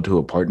more people to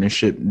a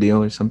partnership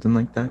deal or something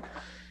like that?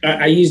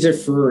 I use it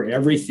for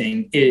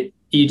everything.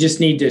 You just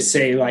need to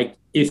say, like,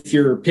 if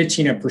you're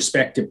pitching a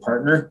prospective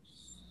partner,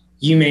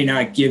 you may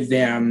not give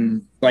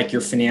them like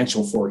your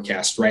financial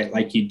forecast, right?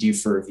 Like you do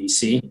for a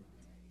VC,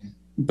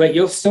 but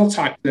you'll still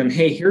talk to them.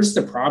 Hey, here's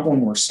the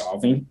problem we're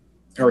solving,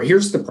 or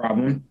here's the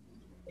problem,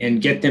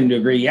 and get them to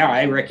agree. Yeah,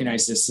 I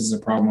recognize this is a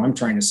problem I'm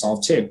trying to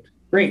solve too.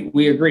 Great,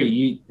 we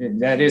agree.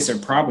 That is a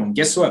problem.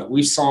 Guess what?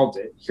 We solved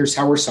it. Here's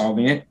how we're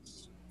solving it.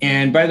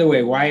 And by the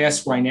way, why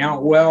us? Why now?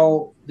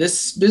 Well,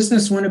 this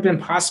business wouldn't have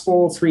been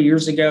possible 3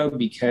 years ago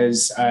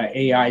because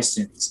AI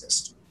didn't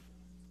exist.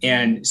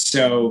 And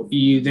so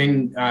you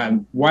then,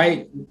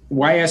 why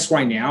us?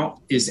 Why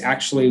now is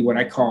actually what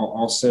I call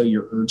also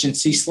your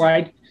urgency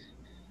slide.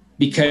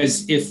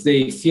 Because if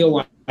they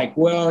feel like,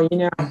 well,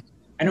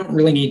 I don't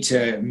really need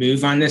to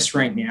move on this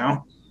right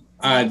now.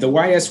 The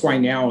why us? Why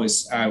now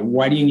is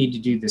why do you need to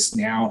do this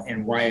now,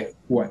 and why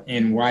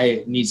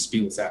it needs to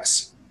be with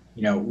us.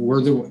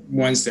 We're the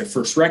ones that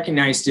first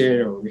recognized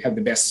it, or we have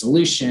the best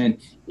solution.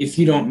 If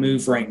you don't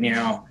move right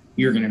now,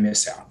 you're going to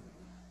miss out.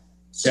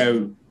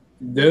 So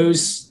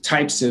those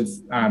types of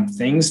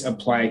things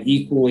apply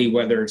equally,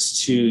 whether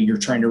it's to you're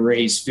trying to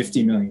raise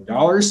 $50 million,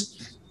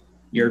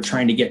 you're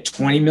trying to get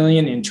 20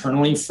 million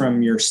internally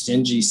from your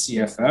stingy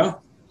CFO,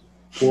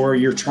 or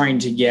you're trying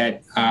to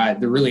get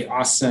the really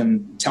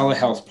awesome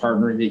telehealth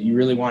partner that you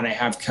really want to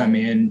have come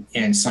in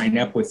and sign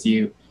up with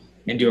you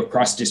and do a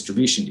cross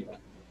distribution deal.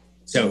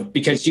 So,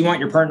 because you want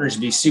your partners to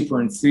be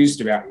super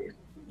enthused about you,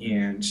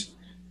 and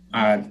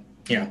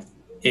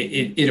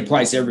it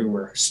applies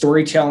everywhere.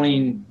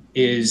 Storytelling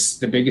is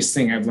the biggest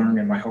thing I've learned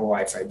in my whole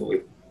life, I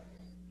believe.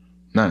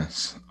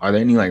 Nice. Are there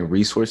any like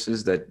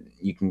resources that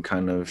you can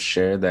kind of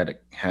share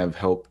that have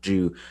helped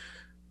you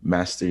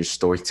master your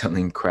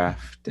storytelling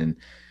craft and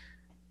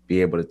be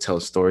able to tell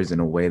stories in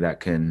a way that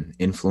can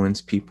influence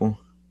people?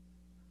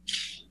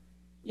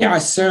 Yeah.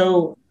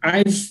 So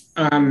I've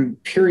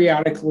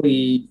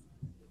periodically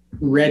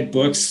read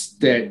books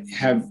that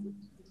have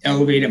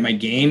elevated my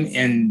game.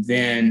 And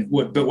then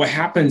what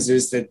happens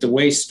is that the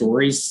way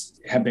stories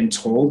have been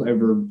told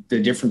over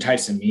the different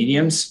types of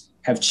mediums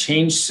have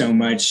changed so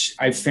much.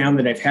 I've found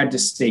that I've had to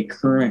stay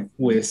current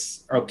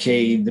with,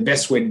 okay, the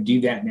best way to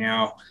do that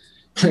now.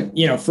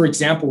 For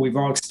example, we've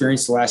all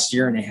experienced the last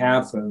year and a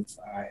half of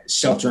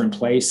shelter in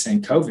place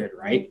and COVID,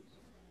 right?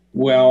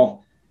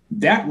 Well,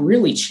 that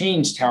really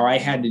changed how I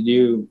had to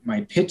do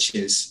my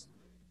pitches,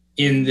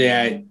 in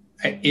that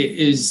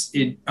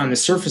it on the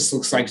surface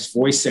looks like it's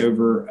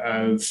voiceover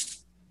of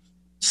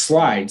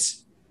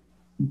slides,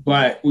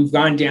 but we've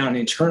gone down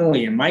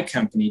internally in my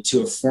company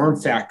to a form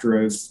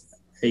factor of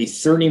a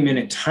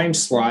 30-minute time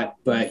slot,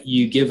 but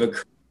you give a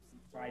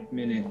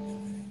 5-minute,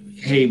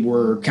 hey,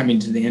 we're coming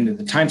to the end of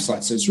the time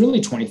slot. So it's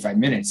really 25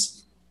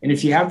 minutes. And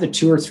if you have the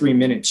 2 or 3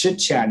 minute chit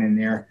chat in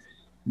there,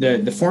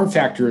 the form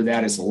factor of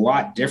that is a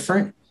lot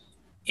different.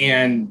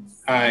 And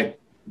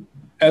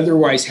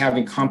otherwise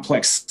having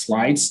complex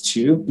slides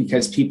too,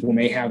 because people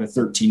may have a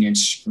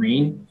 13-inch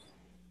screen.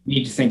 You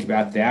need to think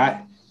about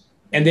that.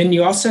 And then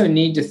you also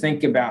need to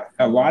think about,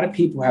 a lot of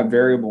people have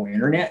variable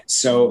internet.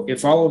 So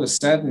if all of a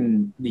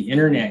sudden the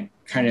internet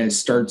kind of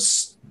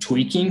starts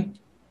tweaking,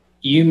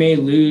 you may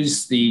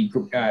lose the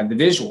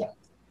visual.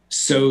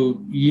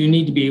 So you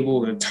need to be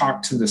able to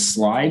talk to the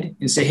slide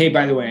and say, hey,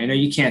 by the way, I know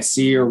you can't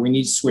see, or we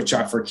need to switch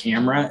off our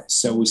camera,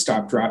 so we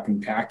stop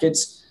dropping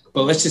packets.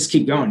 But let's just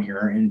keep going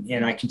here,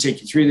 and I can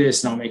take you through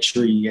this, and I'll make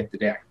sure you get the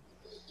deck.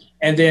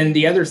 And then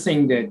the other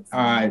thing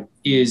that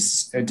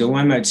is a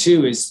dilemma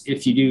too is,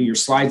 if you do your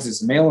slides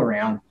as a mail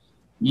around,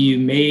 you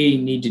may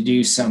need to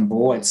do some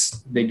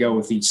bullets that go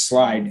with each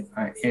slide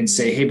and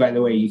say, hey, by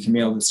the way, you can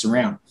mail this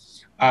around.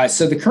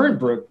 So the current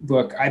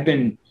book I've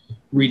been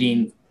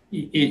reading,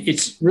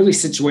 it's really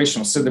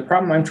situational. So the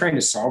problem I'm trying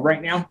to solve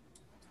right now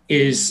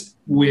is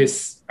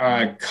with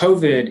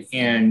COVID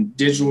and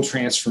digital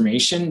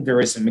transformation. There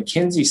was a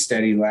McKinsey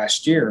study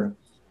last year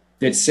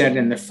that said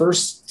in the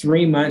first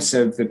 3 months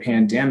of the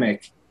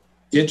pandemic,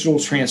 digital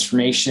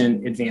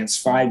transformation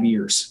advanced 5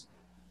 years.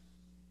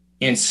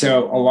 And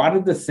so a lot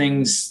of the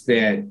things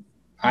that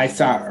I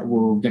thought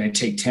were going to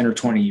take 10 or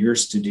 20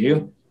 years to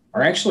do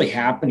are actually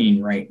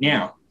happening right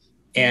now.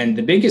 And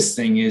the biggest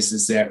thing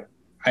is that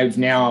I've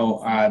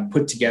now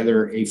put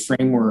together a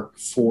framework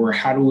for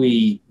how do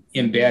we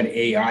embed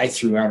AI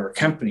throughout our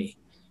company.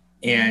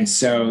 And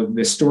so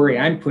the story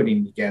I'm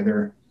putting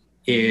together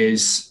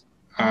is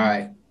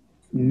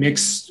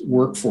mixed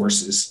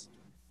workforces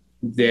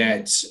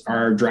that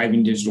are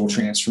driving digital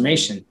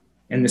transformation.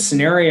 And the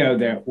scenario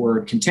that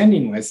we're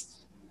contending with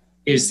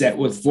is that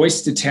with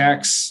voice to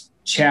text,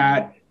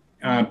 chat,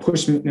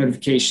 push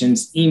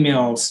notifications,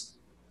 emails,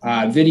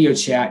 video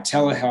chat,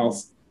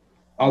 telehealth,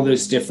 all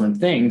those different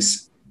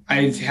things,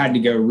 I've had to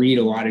go read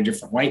a lot of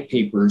different white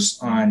papers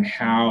on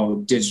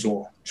how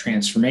digital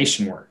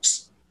transformation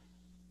works.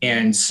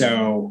 And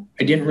so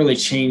I didn't really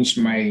change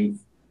my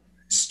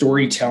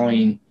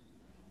storytelling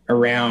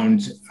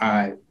around,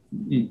 kind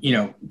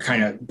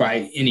of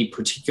by any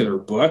particular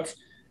book,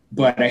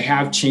 but I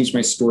have changed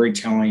my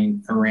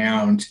storytelling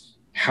around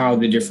how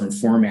the different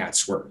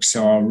formats work.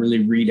 So I'll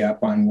really read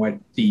up on what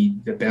the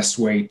best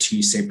way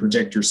to, say,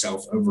 project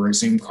yourself over a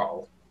Zoom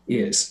call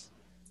is.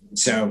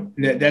 So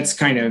that's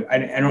kind of,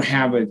 I don't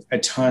have a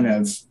ton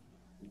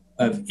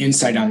of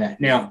insight on that.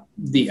 Now,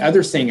 the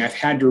other thing I've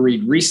had to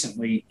read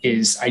recently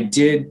is I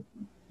did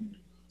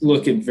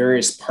look at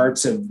various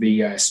parts of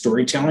the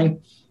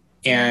storytelling.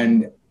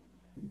 And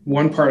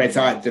one part I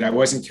thought that I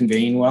wasn't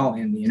conveying well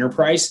in the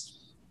enterprise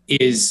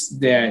is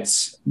that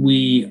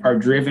we are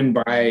driven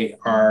by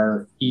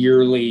our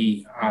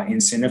yearly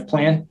incentive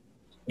plan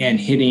and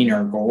hitting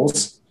our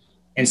goals.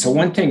 And so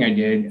one thing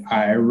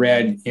I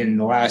read in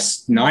the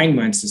last 9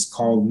 months is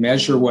called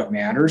Measure What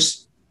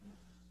Matters.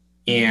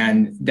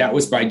 And that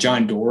was by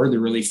John Doerr, the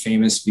really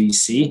famous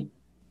VC.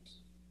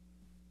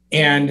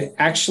 And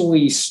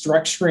actually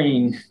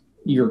structuring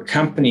your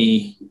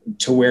company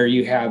to where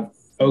you have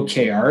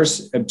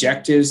OKRs,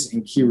 objectives,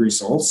 and key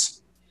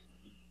results.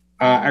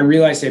 I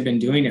realized I've been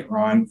doing it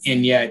wrong.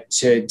 And yet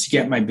to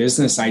get my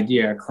business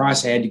idea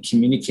across, I had to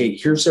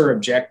communicate, here's our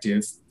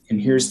objective and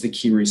here's the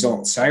key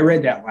results. So I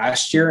read that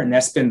last year, and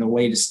that's been the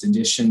latest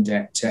addition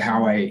to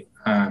how I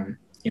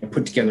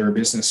put together a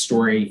business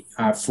story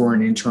for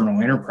an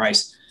internal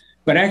enterprise.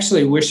 But I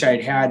actually wish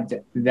I'd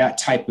had that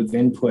type of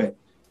input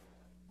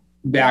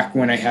back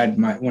when I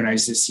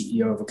was the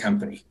CEO of a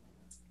company.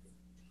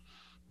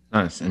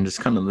 Nice. And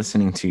just kind of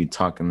listening to you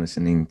talk and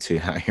listening to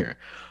how your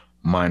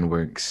mind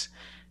works,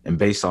 and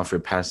based off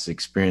your past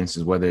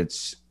experiences, whether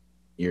it's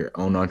your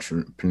own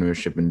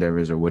entrepreneurship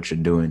endeavors or what you're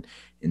doing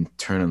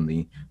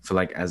internally, I feel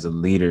like as a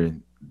leader,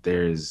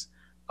 there's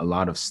a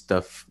lot of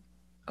stuff,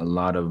 a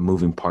lot of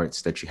moving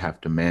parts that you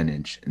have to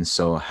manage. And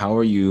so how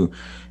are you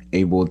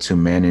able to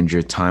manage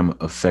your time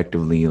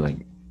effectively, like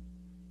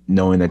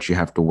knowing that you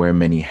have to wear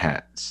many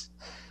hats?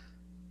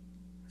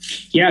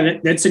 Yeah,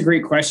 that's a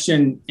great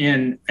question.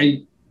 And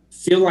I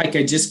feel like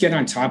I just get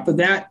on top of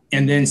that,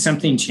 and then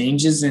something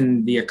changes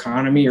in the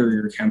economy or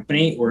your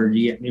company, or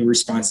you get new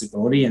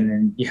responsibility, and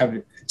then you have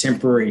a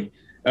temporary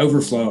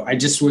overflow. I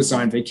just was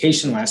on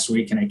vacation last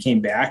week and I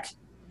came back,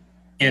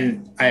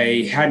 and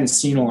I hadn't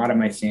seen a lot of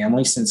my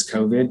family since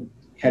COVID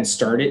had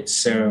started.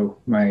 So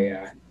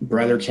my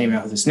brother came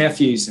out with his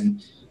nephews,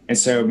 and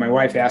so my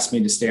wife asked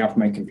me to stay off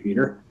my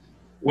computer,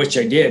 which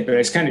I did, but I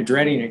was kind of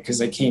dreading it because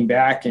I came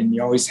back, and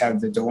you always have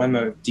the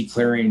dilemma of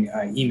declaring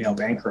email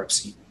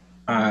bankruptcy.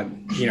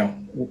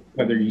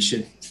 Whether you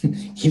should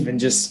even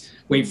just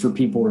wait for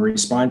people to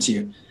respond to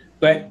you.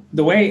 But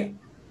the way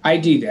I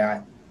do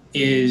that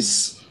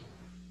is,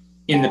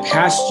 in the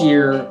past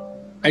year,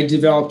 I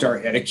developed our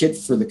etiquette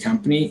for the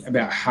company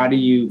about how do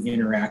you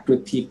interact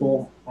with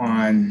people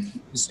on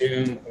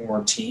Zoom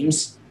or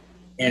Teams.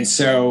 And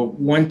so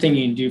one thing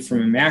you can do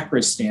from a macro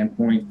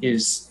standpoint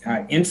is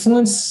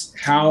influence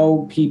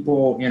how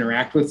people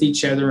interact with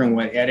each other and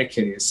what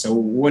etiquette is. So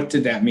what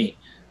did that mean?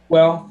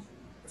 Well,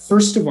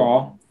 first of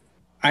all,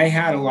 I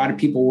had a lot of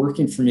people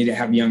working for me that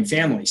have young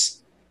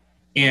families.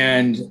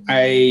 And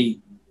I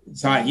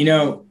thought,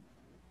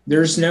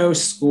 there's no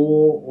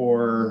school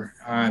or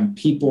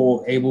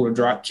people able to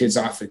drop kids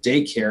off at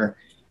daycare.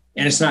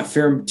 And it's not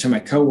fair to my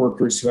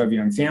coworkers who have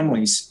young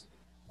families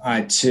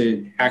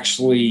to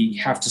actually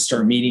have to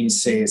start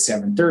meetings, say, at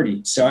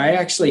 7:30. So I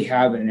actually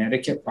have an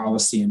etiquette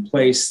policy in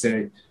place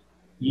that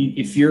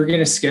if you're going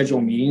to schedule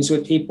meetings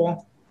with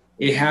people,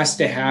 it has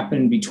to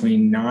happen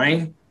between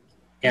 9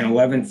 and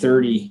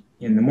 11:30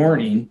 in the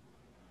morning,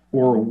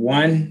 or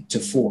 1 to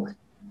 4.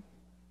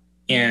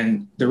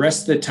 And the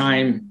rest of the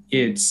time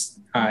is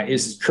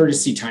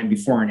courtesy time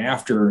before and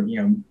after,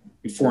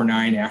 before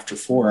 9, after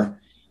 4.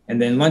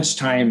 And then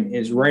lunchtime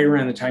is right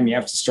around the time you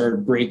have to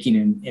start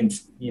breaking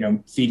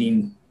and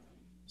feeding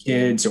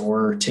kids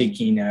or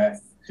taking a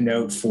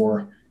note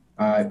for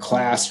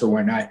class or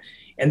whatnot.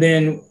 And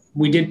then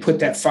we did put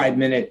that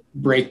 5-minute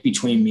break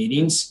between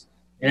meetings,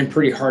 and I'm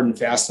pretty hard and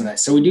fast on that.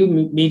 So we do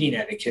meeting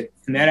etiquette,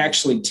 and that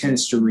actually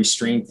tends to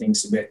restrain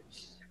things a bit.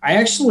 I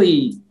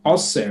actually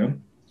also,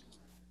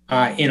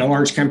 in a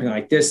large company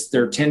like this,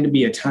 there tend to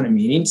be a ton of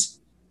meetings.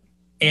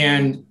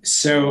 And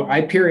so I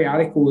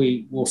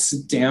periodically will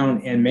sit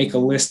down and make a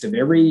list of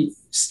every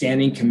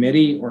standing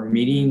committee or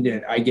meeting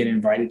that I get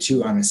invited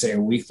to on, say,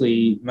 a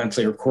weekly,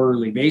 monthly, or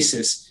quarterly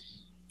basis.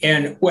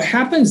 And what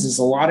happens is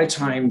a lot of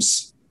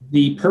times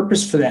the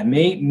purpose for that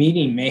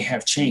meeting may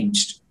have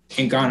changed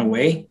and gone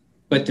away,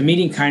 but the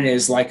meeting kind of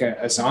is like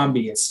a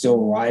zombie. It's still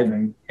alive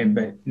and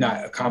but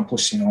not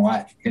accomplishing a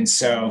lot. And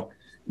so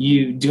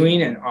you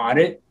doing an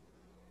audit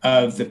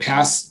of the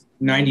past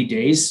 90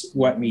 days,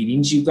 what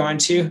meetings you've gone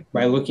to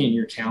by looking at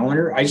your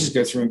calendar. I just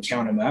go through and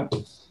count them up.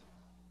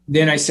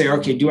 Then I say,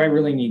 okay, do I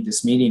really need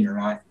this meeting or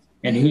not?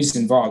 And who's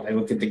involved? I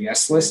look at the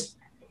guest list.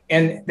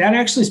 And that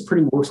actually is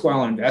pretty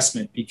worthwhile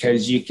investment,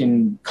 because you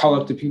can call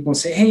up the people and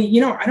say, hey,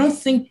 I don't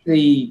think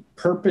the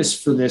purpose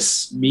for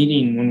this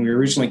meeting when we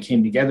originally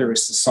came together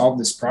was to solve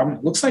this problem.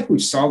 It looks like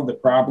we've solved the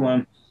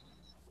problem,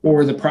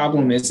 or the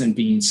problem isn't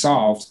being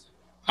solved.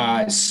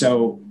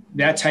 So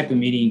that type of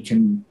meeting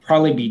can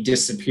probably be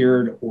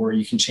disappeared, or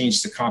you can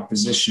change the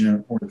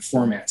composition or the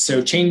format.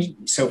 So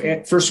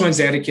first one's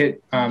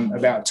etiquette,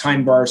 about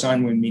time bars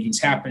on when meetings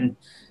happen.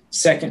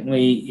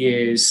 Secondly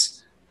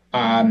is,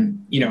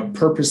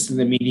 purpose of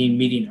the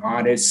meeting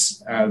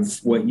audits of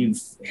what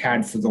you've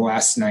had for the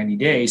last 90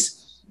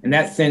 days, and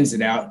that thins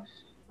it out.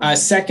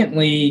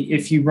 Secondly,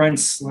 if you run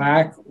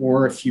Slack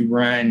or if you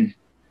run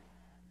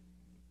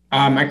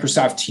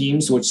Microsoft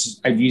Teams, which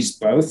I've used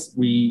both,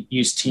 we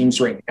use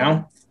Teams right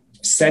now,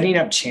 setting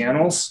up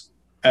channels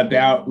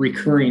about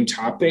recurring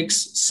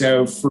topics.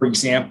 So, for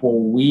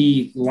example,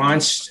 we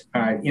launched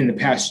in the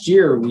past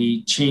year,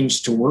 we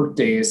changed to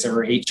Workday as our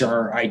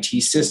HR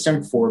IT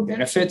system for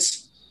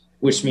benefits,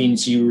 which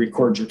means you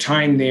record your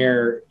time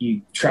there,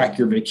 you track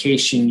your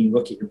vacation, you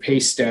look at your pay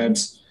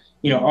stubs,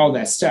 all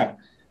that stuff.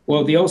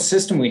 Well, the old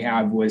system we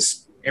had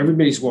was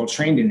everybody's well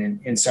trained in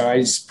it. And so I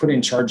was put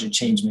in charge of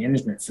change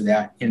management for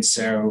that. And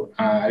so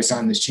I was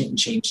on this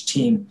change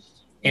team.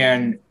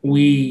 And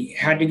we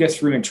had to go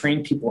through and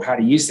train people how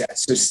to use that.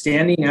 So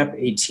standing up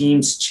a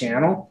Teams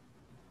channel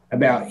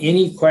about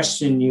any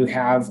question you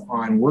have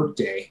on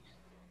Workday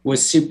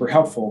was super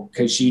helpful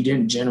because you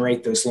didn't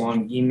generate those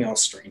long email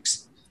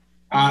strings.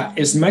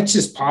 As much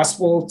as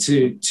possible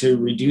to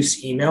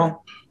reduce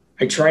email,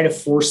 I try to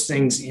force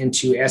things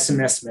into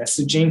SMS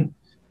messaging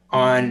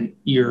on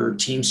your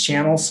Teams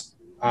channels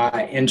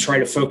and try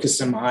to focus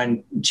them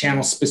on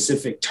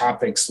channel-specific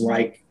topics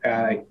like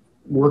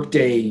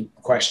Workday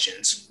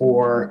questions,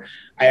 or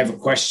I have a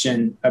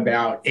question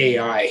about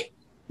AI,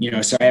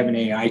 so I have an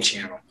AI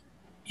channel.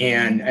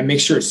 And I make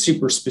sure it's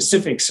super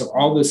specific. So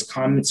all those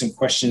comments and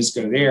questions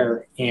go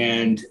there,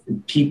 and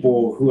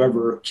people,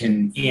 whoever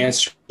can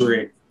answer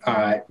it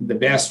the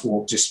best,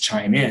 will just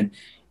chime in.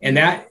 And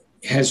that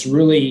has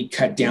really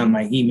cut down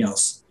my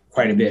emails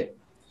quite a bit.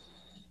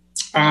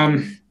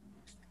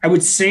 I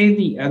would say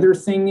the other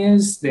thing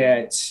is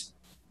that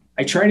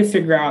I try to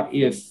figure out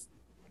if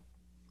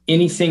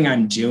anything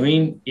I'm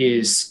doing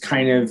is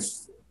kind of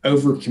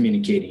over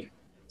communicating.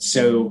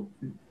 So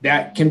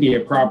that can be a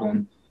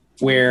problem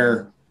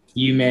where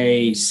you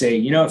may say,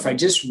 if I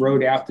just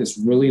wrote out this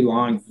really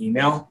long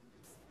email,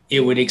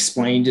 it would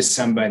explain to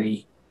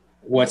somebody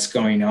what's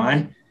going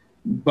on.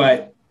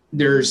 But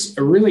there's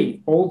a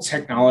really old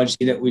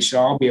technology that we should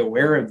all be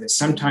aware of that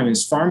sometimes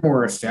is far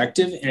more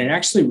effective, and it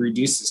actually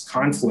reduces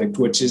conflict,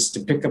 which is to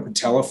pick up a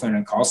telephone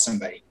and call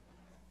somebody.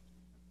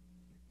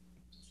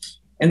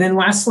 And then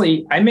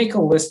lastly, I make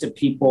a list of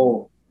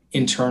people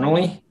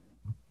internally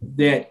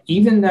that,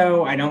 even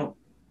though I don't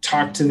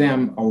talk to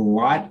them a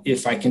lot,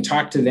 if I can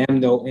talk to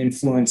them, they'll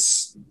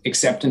influence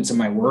acceptance of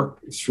my work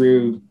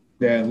through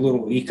the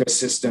little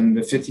ecosystem,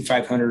 the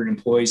 5,500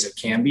 employees of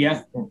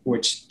Cambia,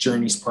 which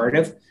Journi's part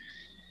of.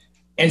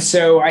 And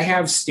so I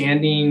have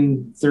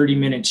standing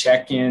 30-minute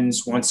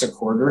check-ins once a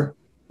quarter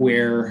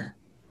where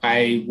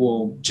I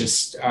will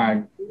just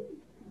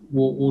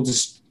we'll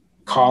just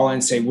call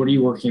and say, what are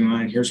you working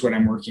on? Here's what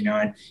I'm working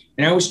on.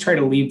 And I always try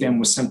to leave them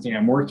with something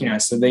I'm working on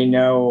so they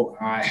know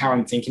how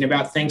I'm thinking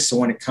about things. So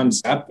when it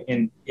comes up,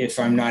 and if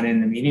I'm not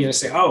in the meeting, they'll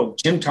say, oh,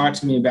 Jim talked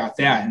to me about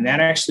that. And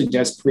that actually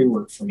does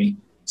pre-work for me.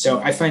 So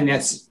I find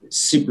that's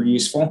super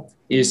useful,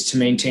 is to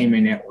maintain my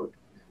network.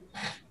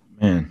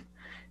 Man,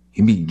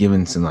 you be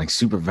giving some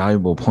super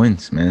valuable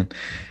points, man.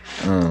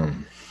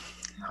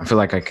 I feel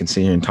like I could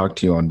sit here and talk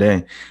to you all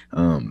day.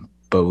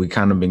 But we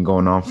kind of been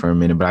going on for a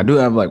minute. But I do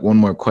have one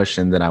more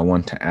question that I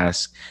want to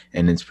ask,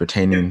 and it's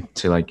pertaining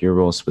to your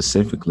role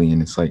specifically.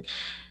 And it's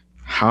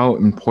how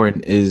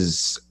important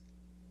is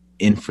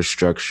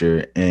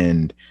infrastructure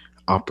and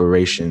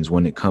operations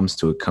when it comes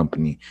to a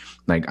company?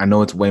 I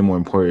know it's way more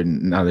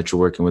important now that you're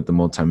working with a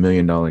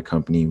multi-million-dollar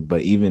company,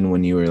 but even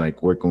when you were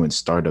working with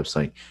startups,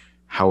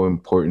 how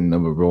important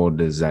of a role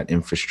does that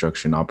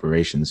infrastructure and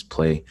operations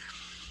play?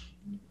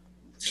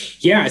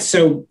 Yeah,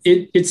 so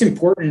it's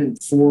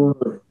important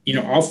for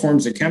all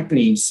forms of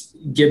companies,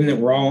 given that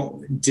we're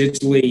all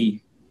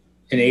digitally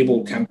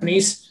enabled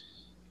companies.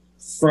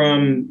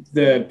 From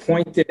the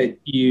point that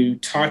you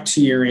talk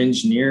to your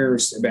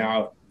engineers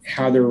about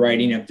how they're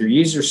writing up their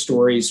user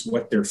stories,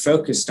 what they're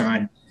focused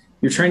on,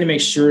 you're trying to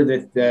make sure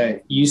that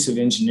the use of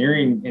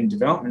engineering and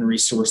development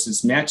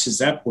resources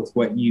matches up with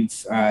what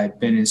you've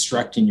been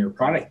instructing your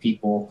product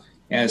people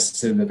as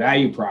to the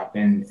value prop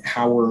and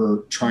how we're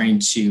trying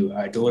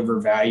to deliver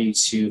value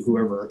to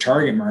whoever our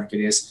target market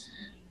is.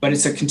 But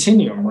it's a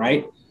continuum,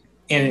 right?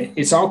 And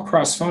it's all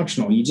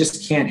cross-functional. You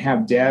just can't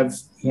have dev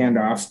hand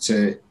off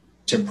to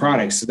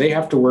products. So they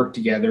have to work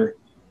together.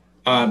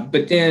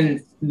 But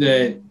then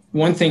the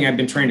one thing I've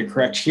been trying to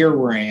correct here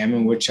where I am,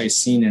 and which I've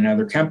seen in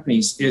other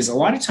companies, is a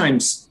lot of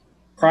times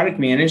product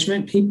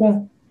management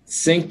people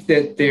think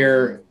that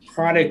their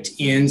product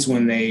ends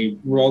when they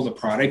roll the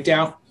product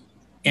out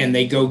and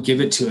they go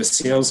give it to a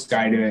sales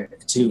guy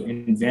to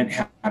invent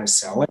how to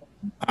sell it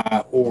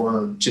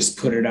or just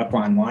put it up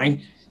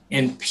online.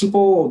 And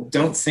people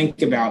don't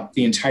think about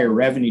the entire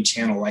revenue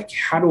channel.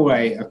 How do I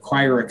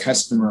acquire a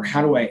customer?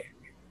 How do I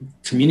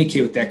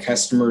communicate with that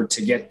customer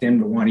to get them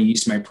to want to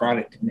use my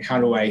product, and how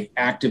do I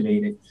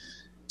activate it?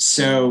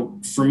 So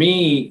for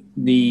me,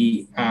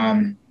 the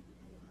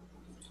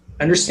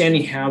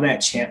understanding how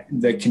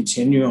the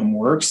continuum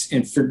works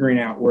and figuring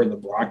out where the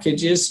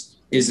blockage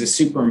is a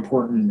super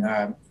important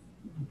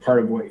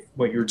part of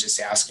what you're just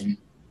asking.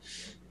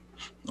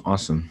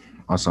 Awesome.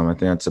 I think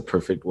that's a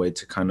perfect way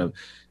to kind of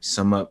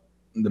sum up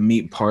the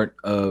meat part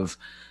of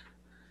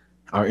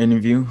our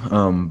interview.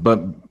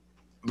 But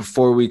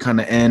before we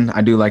kind of end,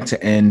 I do like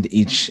to end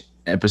each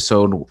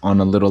episode on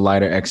a little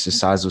lighter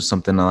exercise with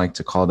something I like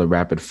to call the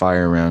rapid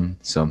fire round.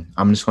 So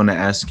I'm just going to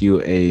ask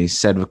you a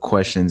set of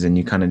questions, and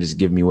you kind of just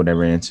give me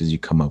whatever answers you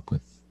come up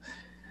with.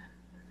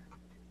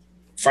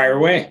 Fire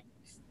away.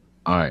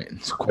 All right.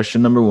 So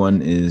question number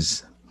 1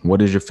 is,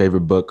 what is your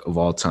favorite book of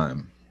all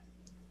time?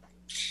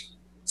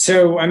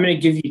 So I'm going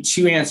to give you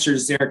 2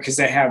 answers there, because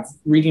I have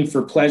reading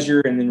for pleasure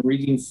and then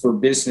reading for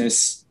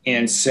business.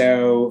 And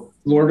so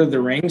Lord of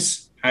the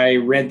Rings, I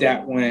read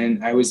that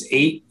when I was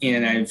 8,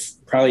 and I've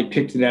probably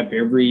picked it up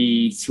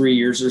every 3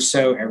 years or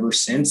so ever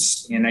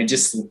since. And I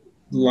just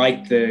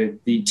like the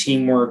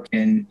teamwork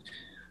and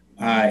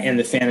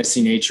the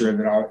fantasy nature of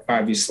it,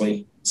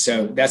 obviously.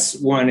 So that's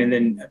one. And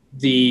then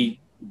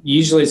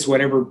usually it's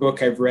whatever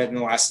book I've read in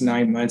the last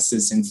 9 months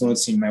that's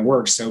influencing my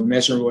work. So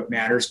Measure What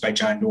Matters by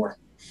John Doerr.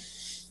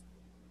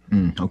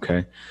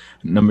 Okay.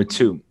 Number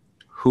 2,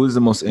 who is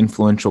the most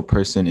influential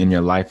person in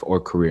your life or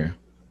career?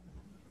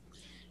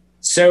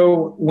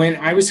 So when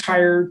I was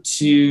hired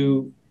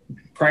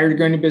prior to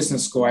going to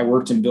business school, I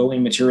worked in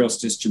building materials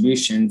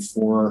distribution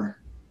for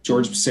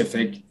Georgia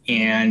Pacific.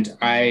 And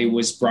I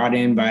was brought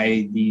in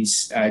by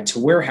these to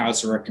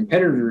Warehouse, or a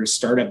competitor, to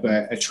start up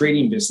a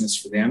trading business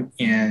for them.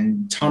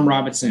 And Tom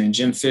Robinson and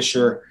Jim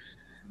Fisher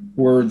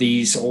were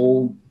these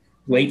old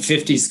late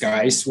 50s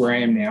guys where I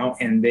am now.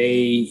 And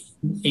they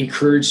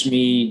encouraged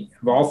me,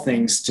 of all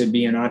things, to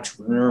be an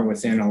entrepreneur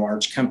within a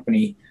large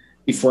company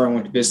before I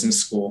went to business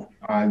school.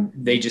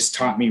 They just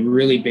taught me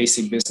really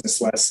basic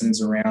business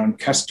lessons around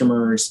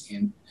customers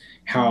and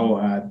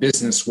how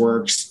business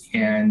works.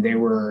 And they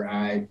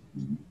were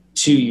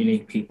 2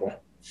 unique people.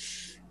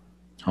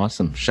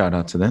 Awesome. Shout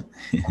out to them.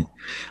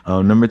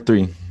 Number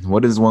 3,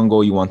 what is one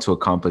goal you want to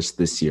accomplish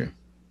this year?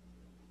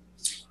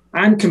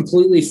 I'm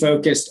completely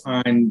focused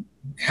on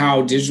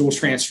how digital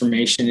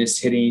transformation is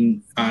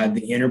hitting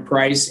the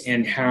enterprise,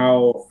 and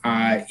how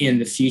in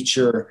the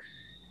future,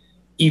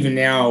 even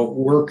now,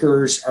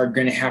 workers are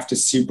going to have to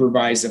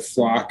supervise a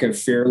flock of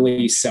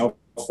fairly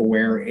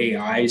self-aware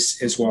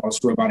AIs, as well as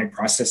robotic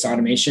process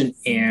automation.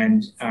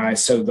 And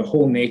so the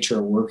whole nature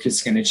of work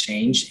is going to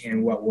change,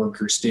 and what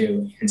workers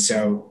do. And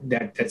so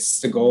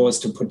that's the goal, is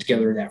to put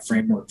together that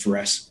framework for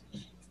us.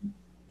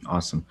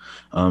 Awesome.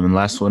 And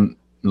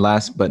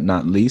last but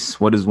not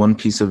least, what is one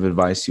piece of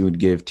advice you would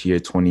give to your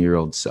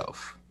 20-year-old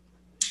self?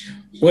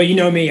 Well, you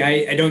know me,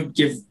 I don't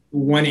give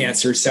one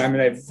answer, so I'm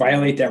going to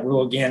violate that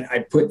rule again. I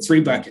put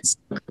 3 buckets.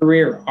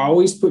 Career,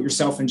 always put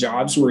yourself in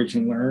jobs where you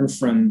can learn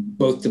from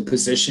both the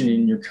position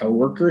and your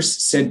coworkers.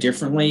 Said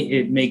differently,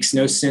 it makes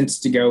no sense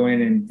to go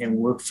in and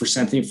work for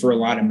something for a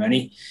lot of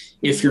money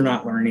if you're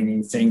not learning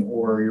anything,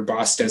 or your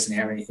boss doesn't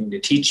have anything to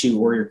teach you,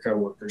 or your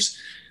coworkers.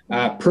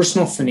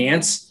 Personal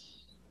finance,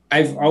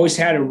 I've always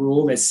had a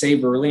rule that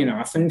save early and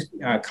often.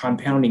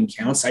 Compounding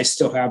counts. I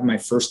still have my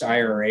first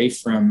IRA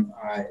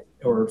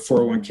or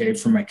 401k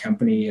from my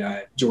company,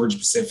 Georgia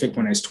Pacific,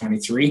 when I was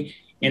 23,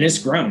 and it's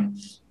grown.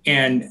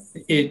 And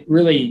it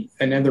really,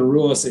 another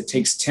rule is it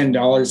takes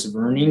 $10 of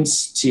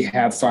earnings to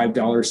have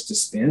 $5 to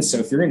spend. So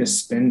if you're going to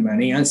spend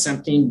money on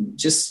something,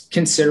 just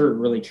consider it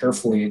really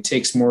carefully. It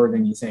takes more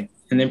than you think.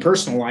 And then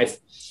personal life,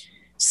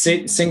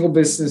 single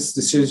business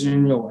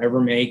decision you'll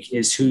ever make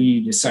is who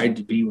you decide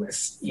to be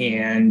with.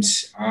 And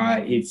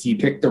if you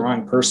pick the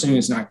wrong person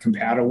who's not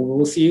compatible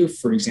with you,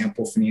 for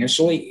example,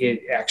 financially,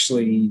 it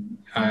actually,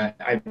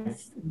 I've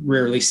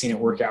rarely seen it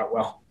work out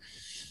well.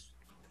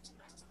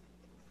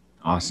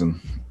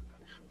 Awesome.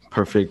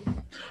 Perfect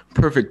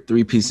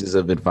 3 pieces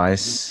of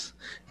advice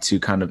to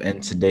kind of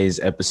end today's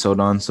episode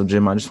on. So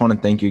Jim, I just want to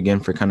thank you again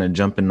for kind of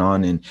jumping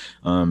on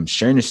and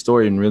sharing your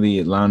story, and really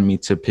allowing me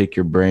to pick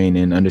your brain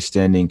and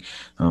understanding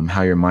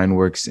how your mind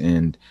works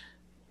and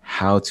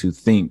how to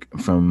think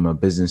from a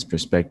business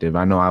perspective.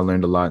 I know I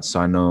learned a lot,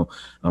 so I know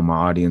my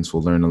audience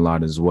will learn a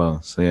lot as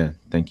well. So yeah,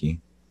 thank you.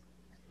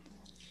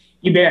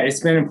 You bet. It's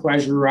been a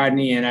pleasure,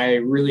 Rodney, and I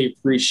really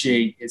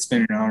appreciate it. It's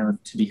been an honor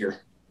to be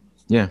here.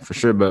 Yeah, for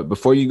sure. But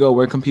before you go,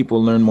 where can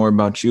people learn more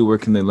about you? Where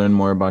can they learn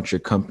more about your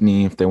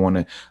company if they want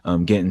to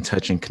get in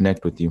touch and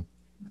connect with you?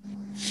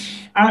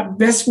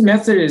 Best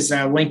method is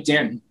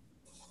LinkedIn.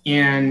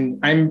 And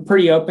I'm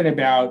pretty open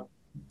about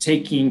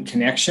taking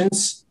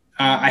connections.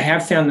 I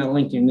have found that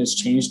LinkedIn has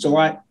changed a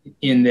lot,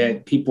 in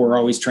that people are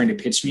always trying to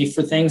pitch me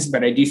for things,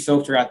 but I do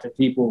filter out the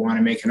people who want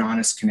to make an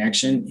honest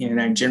connection.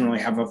 And I generally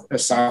have a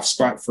soft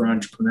spot for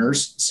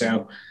entrepreneurs.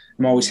 So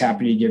I'm always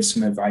happy to give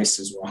some advice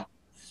as well.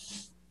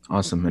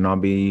 Awesome. And I'll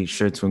be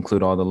sure to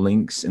include all the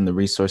links in the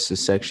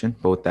resources section.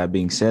 But with that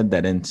being said,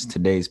 that ends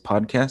today's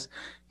podcast.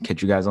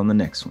 Catch you guys on the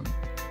next one.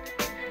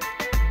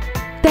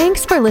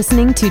 Thanks for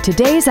listening to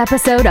today's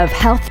episode of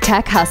Health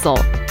Tech Hustle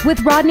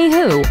with Rodney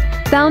Hu,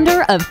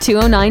 founder of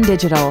 209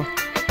 Digital.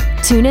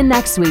 Tune in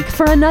next week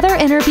for another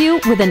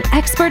interview with an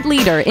expert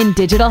leader in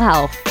digital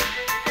health.